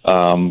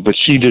 But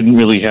she didn't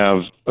really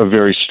have a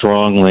very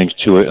strong link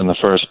to it in the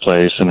first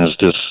place and has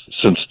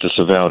since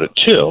disavowed it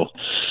too.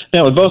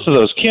 Now, with both of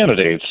those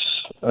candidates,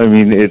 I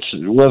mean, it's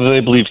whether they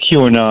believe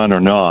QAnon or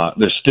not,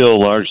 they're still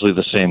largely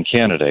the same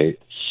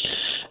candidate,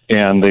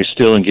 and they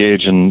still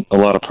engage in a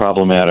lot of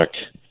problematic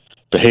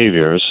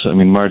behaviors. I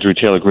mean, Marjorie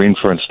Taylor Greene,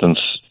 for instance,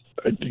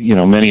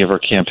 many of her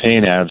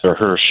campaign ads are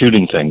her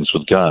shooting things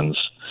with guns.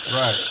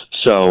 Right.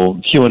 So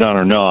QAnon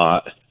or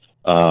not,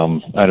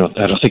 I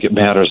don't think it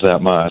matters that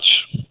much.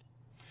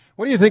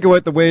 What do you think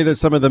about the way that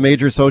some of the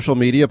major social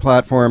media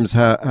platforms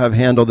have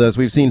handled this?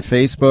 We've seen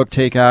Facebook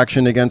take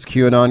action against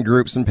QAnon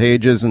groups and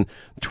pages, and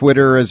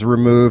Twitter has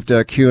removed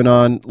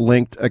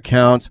QAnon-linked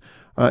accounts.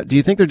 Do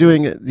you think they're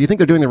doing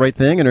the right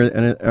thing, and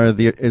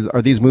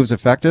are these moves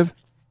effective?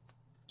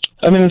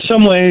 I mean, in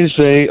some ways,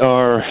 they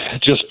are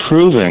just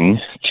proving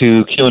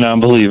to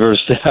QAnon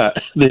believers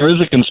that there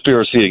is a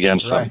conspiracy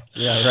against them.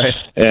 Yeah, right.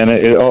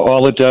 And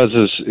all it does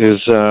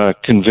is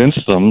convince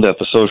them that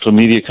the social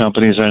media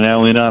companies are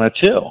now in on it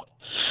too.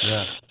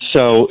 Yeah.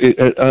 So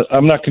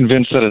I'm not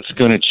convinced that it's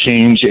going to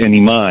change any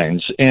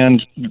minds.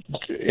 And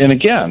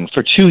again,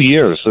 for 2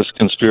 years, this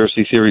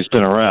conspiracy theory's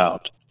been around.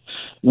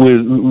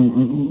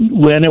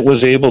 When it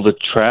was able to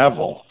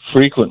travel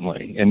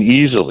frequently and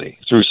easily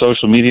through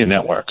social media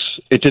networks,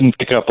 it didn't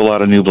pick up a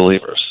lot of new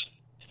believers.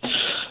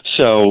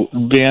 So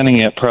banning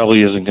it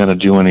probably isn't going to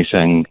do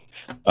anything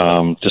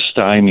to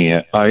stymie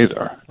it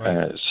either.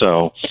 Right.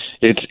 So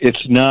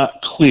it's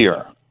not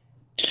clear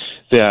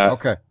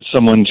that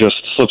someone just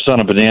slips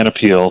on a banana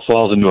peel,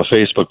 falls into a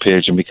Facebook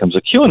page, and becomes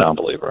a QAnon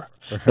believer.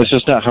 That's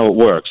just not how it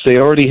works. They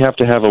already have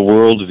to have a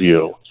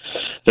worldview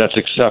that's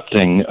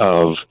accepting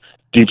of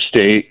deep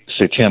state,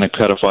 satanic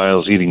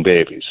pedophiles eating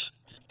babies.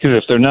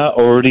 Because if they're not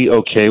already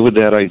okay with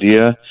that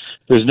idea,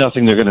 there's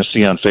nothing they're going to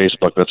see on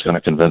Facebook that's going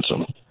to convince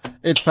them.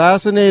 It's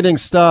fascinating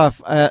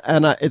stuff,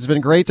 and it's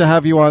been great to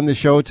have you on the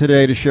show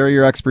today to share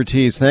your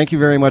expertise. Thank you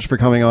very much for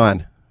coming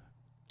on.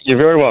 You're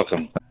very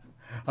welcome.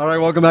 All right,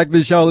 welcome back to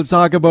the show. Let's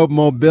talk about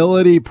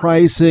mobility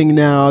pricing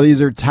now. These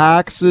are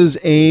taxes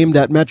aimed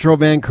at Metro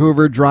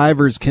Vancouver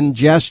drivers,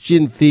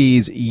 congestion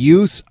fees,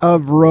 use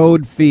of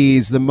road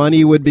fees. The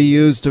money would be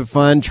used to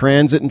fund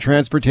transit and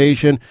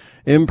transportation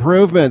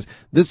improvements.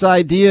 This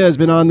idea has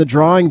been on the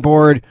drawing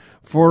board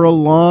for a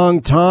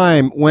long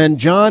time. When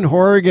John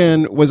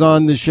Horgan was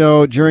on the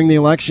show during the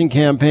election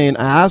campaign,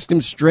 I asked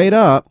him straight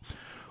up,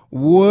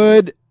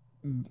 would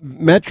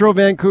Metro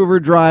Vancouver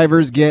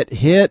drivers get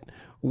hit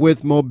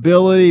with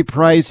mobility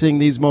pricing,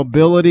 these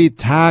mobility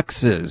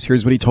taxes?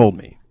 Here's what he told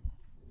me.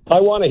 I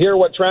want to hear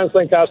what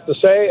TransLink has to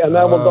say, and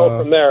then we'll go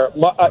from there.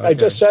 I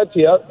just said to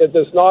you, it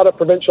is not a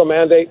provincial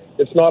mandate.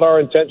 It's not our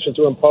intention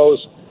to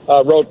impose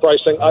road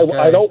pricing. Okay.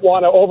 I don't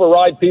want to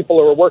override people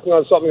who are working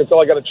on something until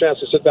I get a chance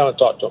to sit down and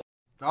talk to them.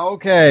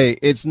 Okay,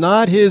 it's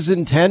not his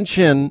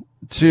intention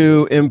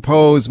to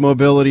impose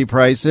mobility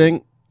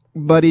pricing,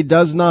 but he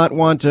does not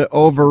want to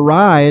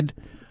override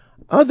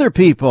other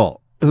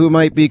people who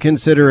might be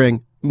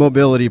considering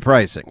mobility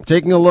pricing.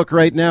 Taking a look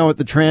right now at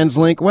the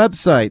TransLink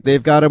website.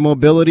 They've got a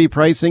mobility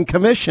pricing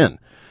commission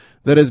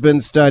that has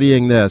been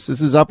studying this.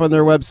 This is up on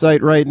their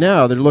website right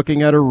now. They're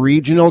looking at a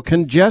regional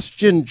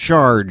congestion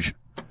charge.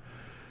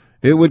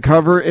 It would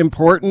cover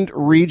important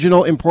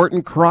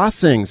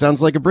crossings.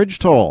 Sounds like a bridge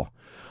toll.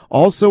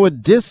 Also a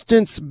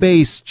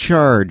distance-based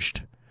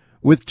charged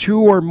with 2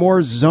 or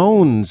more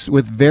zones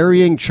with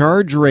varying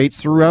charge rates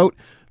throughout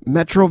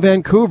Metro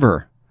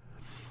Vancouver.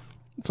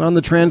 It's on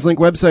the TransLink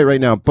website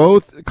right now.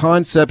 Both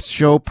concepts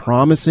show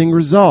promising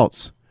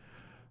results,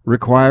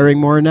 requiring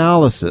more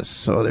analysis.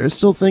 So they're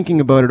still thinking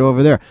about it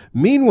over there.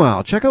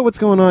 Meanwhile, check out what's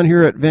going on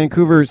here at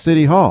Vancouver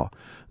City Hall.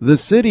 The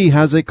city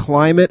has a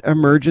climate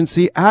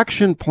emergency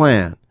action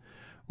plan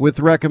with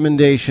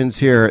recommendations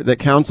here that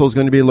council is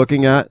going to be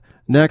looking at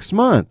next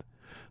month.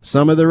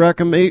 Some of the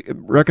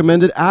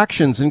recommended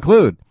actions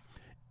include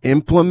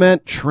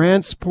implement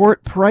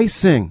transport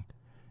pricing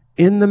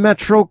in the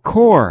Metro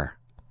Core.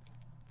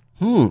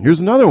 Here's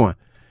another one.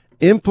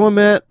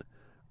 Implement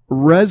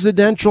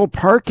residential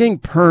parking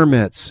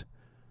permits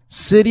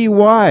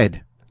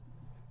citywide.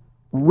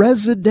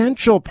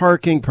 Residential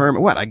parking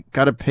permit. What, I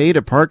got to pay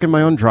to park in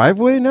my own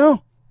driveway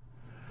now?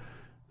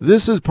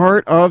 This is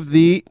part of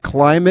the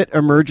Climate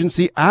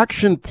Emergency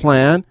Action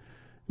Plan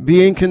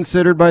being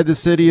considered by the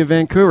city of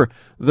Vancouver.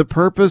 The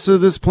purpose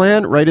of this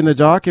plan, right in the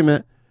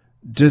document,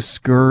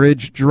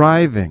 discourage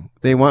driving.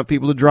 They want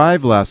people to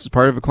drive less as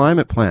part of a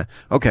climate plan.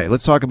 Okay,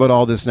 let's talk about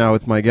all this now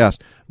with my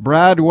guest,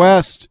 Brad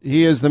West.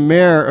 He is the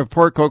mayor of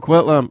Port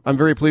Coquitlam. I'm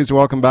very pleased to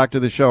welcome back to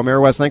the show.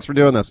 Mayor West, thanks for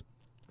doing this.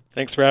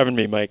 Thanks for having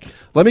me, Mike.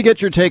 Let me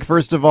get your take,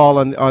 first of all,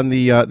 on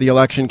the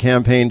election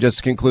campaign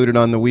just concluded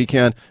on the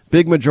weekend.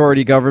 Big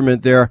majority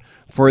government there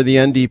for the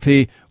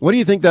NDP. What do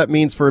you think that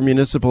means for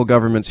municipal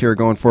governments here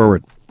going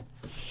forward?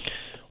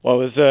 Well,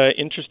 it was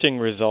interesting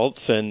results,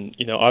 and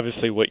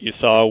obviously what you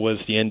saw was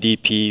the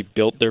NDP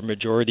built their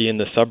majority in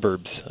the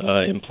suburbs,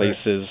 in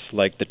places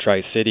like the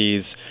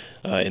Tri-Cities,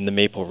 in the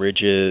Maple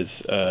Ridges,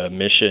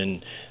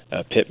 Mission,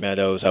 Pitt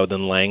Meadows, out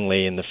in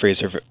Langley, and the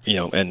Fraser,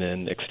 and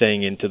then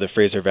extending into the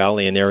Fraser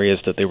Valley in areas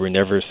that they were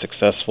never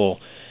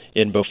successful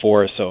in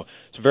before. So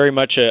it's very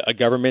much a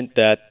government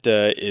that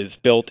is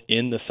built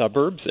in the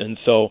suburbs, and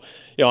so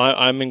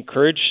I'm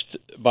encouraged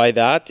by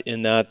that.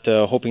 In that,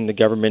 hoping the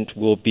government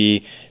will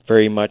be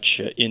very much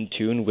in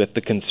tune with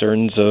the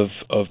concerns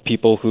of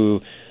people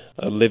who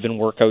live and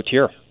work out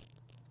here.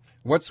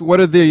 What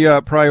are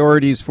the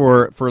priorities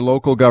for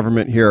local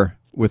government here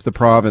with the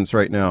province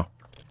right now?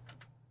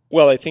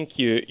 Well, I think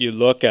you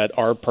look at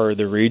our part of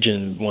the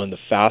region, one of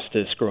the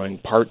fastest growing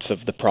parts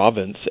of the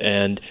province,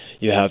 and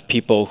you have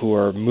people who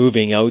are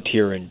moving out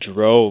here in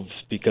droves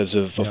because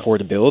of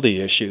affordability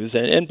issues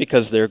and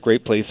because they're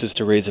great places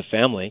to raise a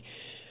family.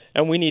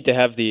 And we need to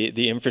have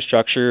the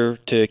infrastructure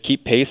to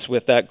keep pace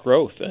with that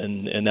growth.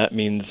 And that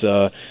means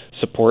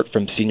support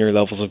from senior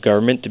levels of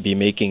government to be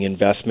making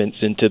investments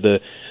into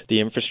the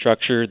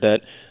infrastructure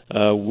that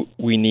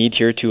we need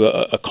here to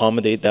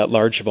accommodate that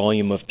large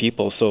volume of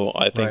people. So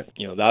I think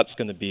that's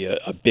going to be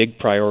a big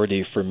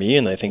priority for me,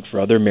 and I think for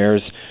other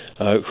mayors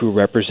who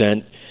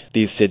represent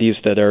these cities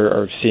that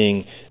are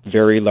seeing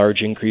very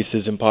large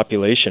increases in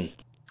population.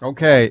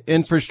 Okay,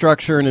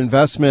 infrastructure and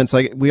investments,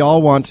 we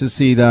all want to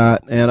see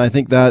that, and I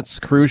think that's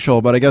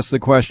crucial. But I guess the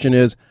question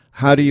is,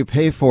 how do you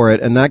pay for it?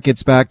 And that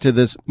gets back to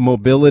this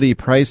mobility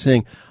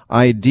pricing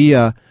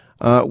idea.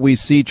 We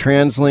see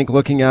TransLink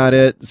looking at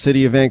it,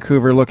 City of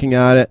Vancouver looking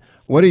at it.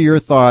 What are your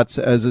thoughts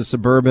as a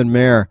suburban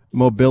mayor,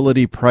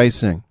 mobility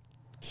pricing?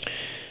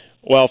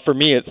 Well, for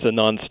me, it's a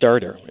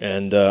non-starter,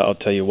 and I'll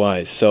tell you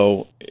why.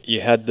 So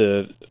you had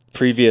the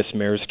previous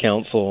Mayor's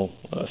Council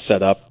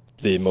set up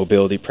the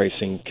Mobility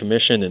Pricing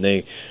Commission, and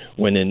they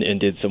went in and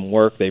did some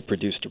work. They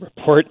produced a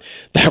report.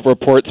 That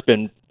report's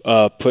been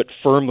put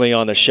firmly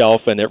on a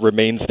shelf, and it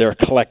remains there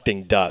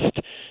collecting dust.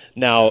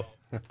 Now,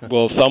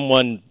 will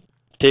someone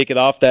take it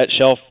off that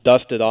shelf,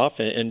 dust it off,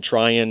 and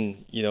try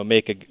and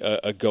make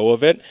a go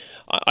of it?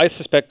 I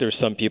suspect there's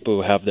some people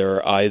who have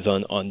their eyes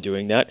on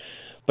doing that.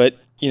 But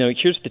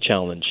here's the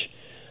challenge.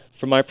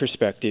 From my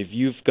perspective,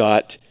 you've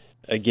got,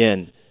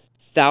 again,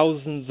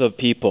 thousands of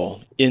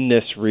people in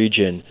this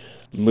region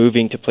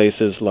moving to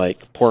places like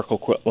Port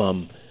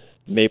Coquitlam,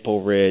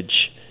 Maple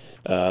Ridge,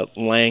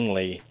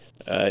 Langley,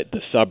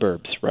 the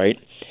suburbs, right?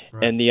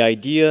 And the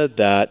idea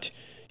that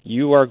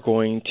you are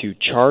going to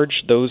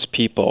charge those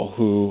people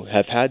who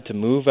have had to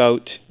move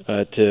out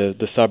to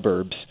the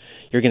suburbs,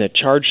 you're going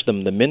to charge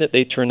them the minute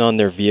they turn on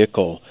their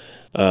vehicle,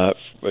 to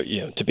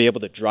be able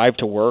to drive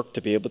to work,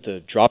 to be able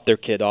to drop their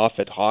kid off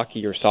at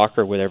hockey or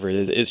soccer, whatever it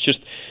is. It's just,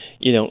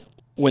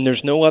 when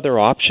there's no other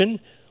option,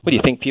 What do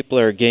you think? People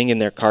are getting in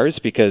their cars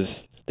because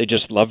they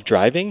just love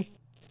driving?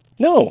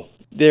 No,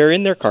 they're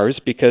in their cars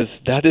because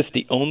that is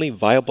the only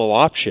viable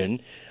option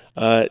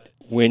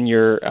when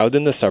you're out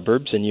in the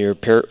suburbs and you're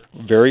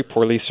very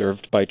poorly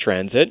served by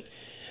transit.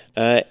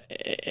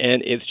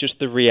 And it's just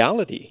the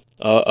reality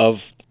of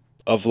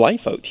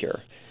life out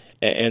here.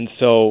 And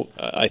so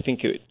I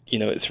think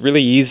it's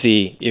really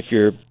easy if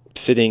you're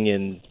sitting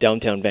in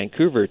downtown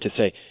Vancouver to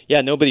say, yeah,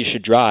 nobody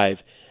should drive,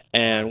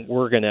 and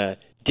we're going to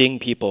ding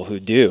people who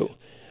do.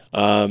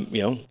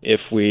 If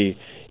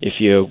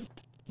you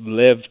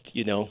lived,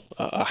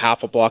 a half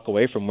a block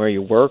away from where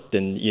you worked,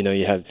 and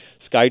you have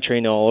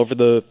SkyTrain all over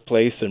the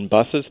place and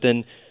buses,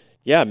 then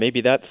yeah,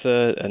 maybe that's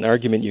an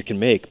argument you can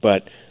make.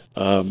 But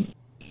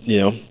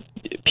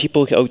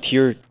people out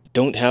here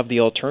don't have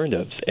the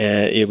alternatives,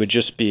 and it would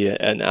just be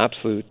an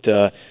absolute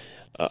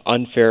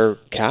unfair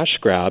cash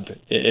grab,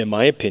 in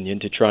my opinion,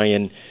 to try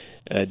and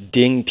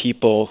ding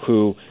people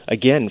who,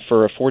 again,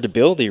 for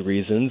affordability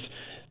reasons,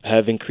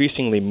 have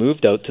increasingly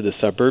moved out to the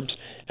suburbs,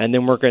 and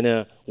then we're going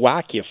to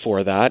whack you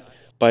for that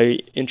by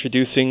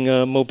introducing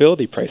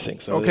mobility pricing.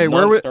 So okay, it's a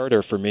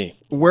non-starter for me.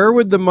 Where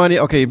would the money?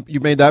 Okay, you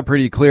made that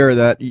pretty clear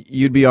that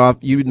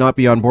you'd not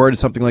be on board with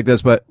something like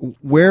this. But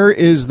where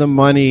is the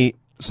money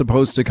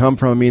supposed to come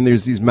from? I mean,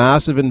 there's these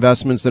massive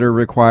investments that are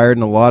required,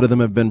 and a lot of them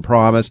have been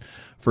promised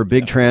for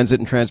big transit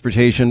and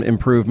transportation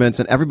improvements,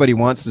 and everybody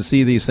wants to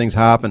see these things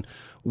happen.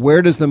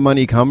 Where does the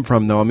money come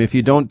from, though? I mean, if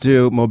you don't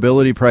do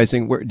mobility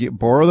pricing, do you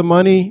borrow the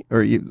money,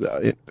 or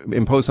you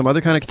impose some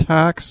other kind of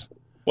tax?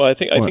 Well, I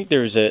think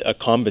there's a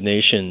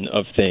combination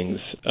of things.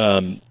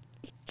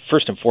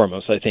 First and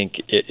foremost, I think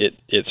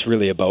it's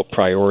really about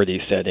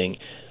priority setting.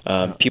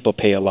 People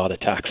pay a lot of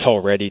tax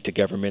already to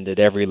government at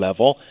every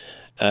level.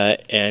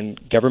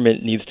 And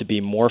government needs to be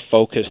more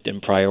focused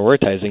in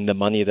prioritizing the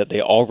money that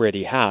they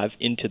already have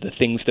into the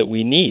things that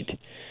we need.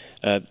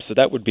 So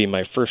that would be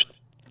my first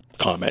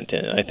comment,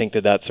 and I think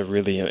that's a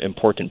really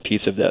important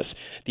piece of this.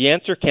 The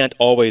answer can't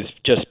always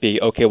just be,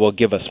 okay, well,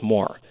 give us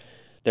more.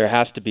 There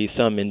has to be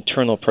some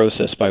internal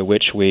process by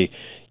which we,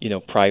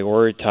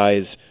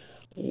 prioritize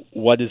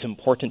what is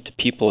important to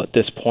people at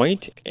this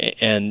point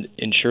and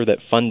ensure that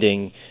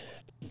funding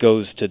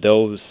goes to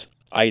those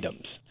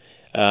items.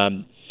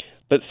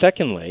 But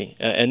secondly,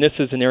 and this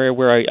is an area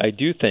where I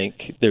do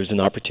think there's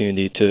an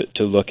opportunity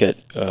to look at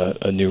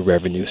a new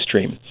revenue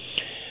stream.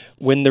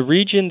 When the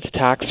region's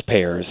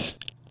taxpayers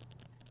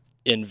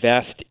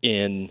invest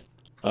in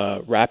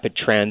rapid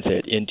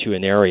transit into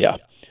an area,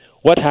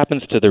 what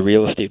happens to the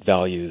real estate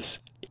values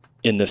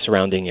in the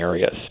surrounding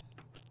areas?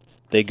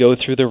 They go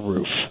through the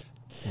roof.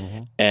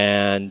 Mm-hmm.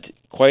 And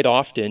quite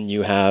often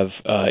you have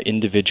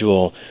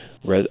individual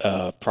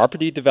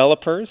property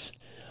developers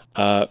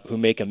who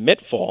make a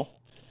mittful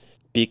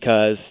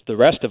because the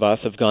rest of us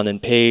have gone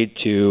and paid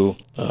to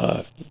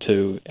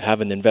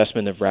have an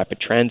investment of rapid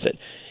transit.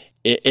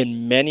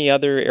 In many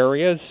other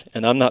areas,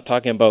 and I'm not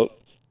talking about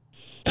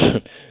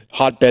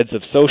hotbeds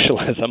of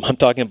socialism, I'm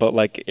talking about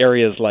like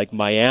areas like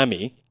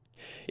Miami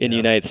in the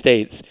United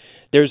States,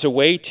 there's a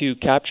way to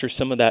capture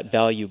some of that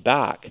value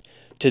back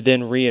to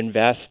then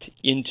reinvest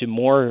into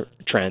more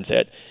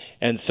transit.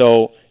 And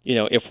so,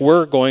 if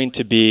we're going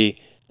to be,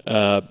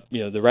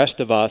 the rest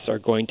of us are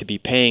going to be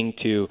paying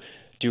to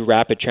do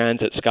rapid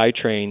transit,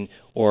 SkyTrain,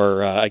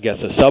 or I guess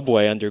a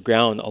subway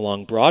underground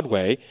along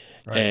Broadway,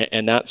 right.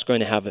 and that's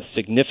going to have a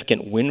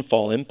significant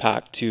windfall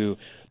impact to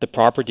the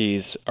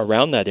properties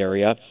around that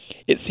area.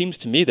 It seems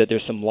to me that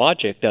there's some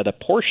logic that a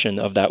portion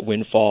of that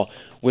windfall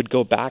would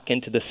go back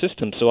into the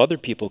system so other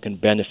people can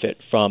benefit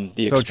from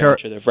the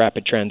expansion of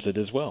rapid transit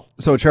as well.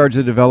 So charge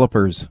the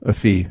developers a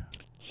fee?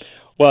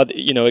 Well,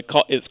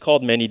 it's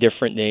called many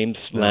different names,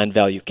 land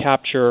value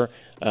capture,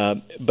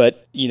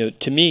 but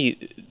to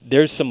me,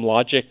 there's some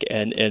logic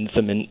and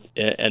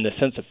a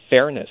sense of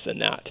fairness in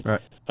that,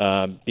 right.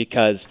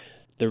 Because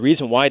the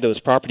reason why those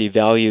property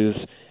values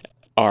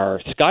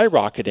are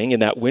skyrocketing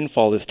and that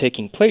windfall is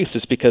taking place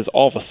is because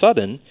all of a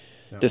sudden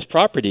this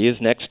property is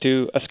next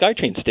to a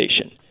SkyTrain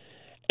station,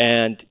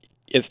 and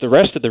it's the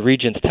rest of the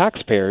region's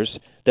taxpayers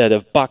that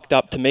have bucked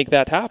up to make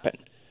that happen.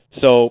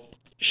 So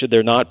should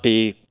there not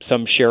be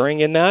some sharing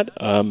in that?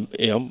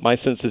 My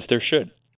sense is there should.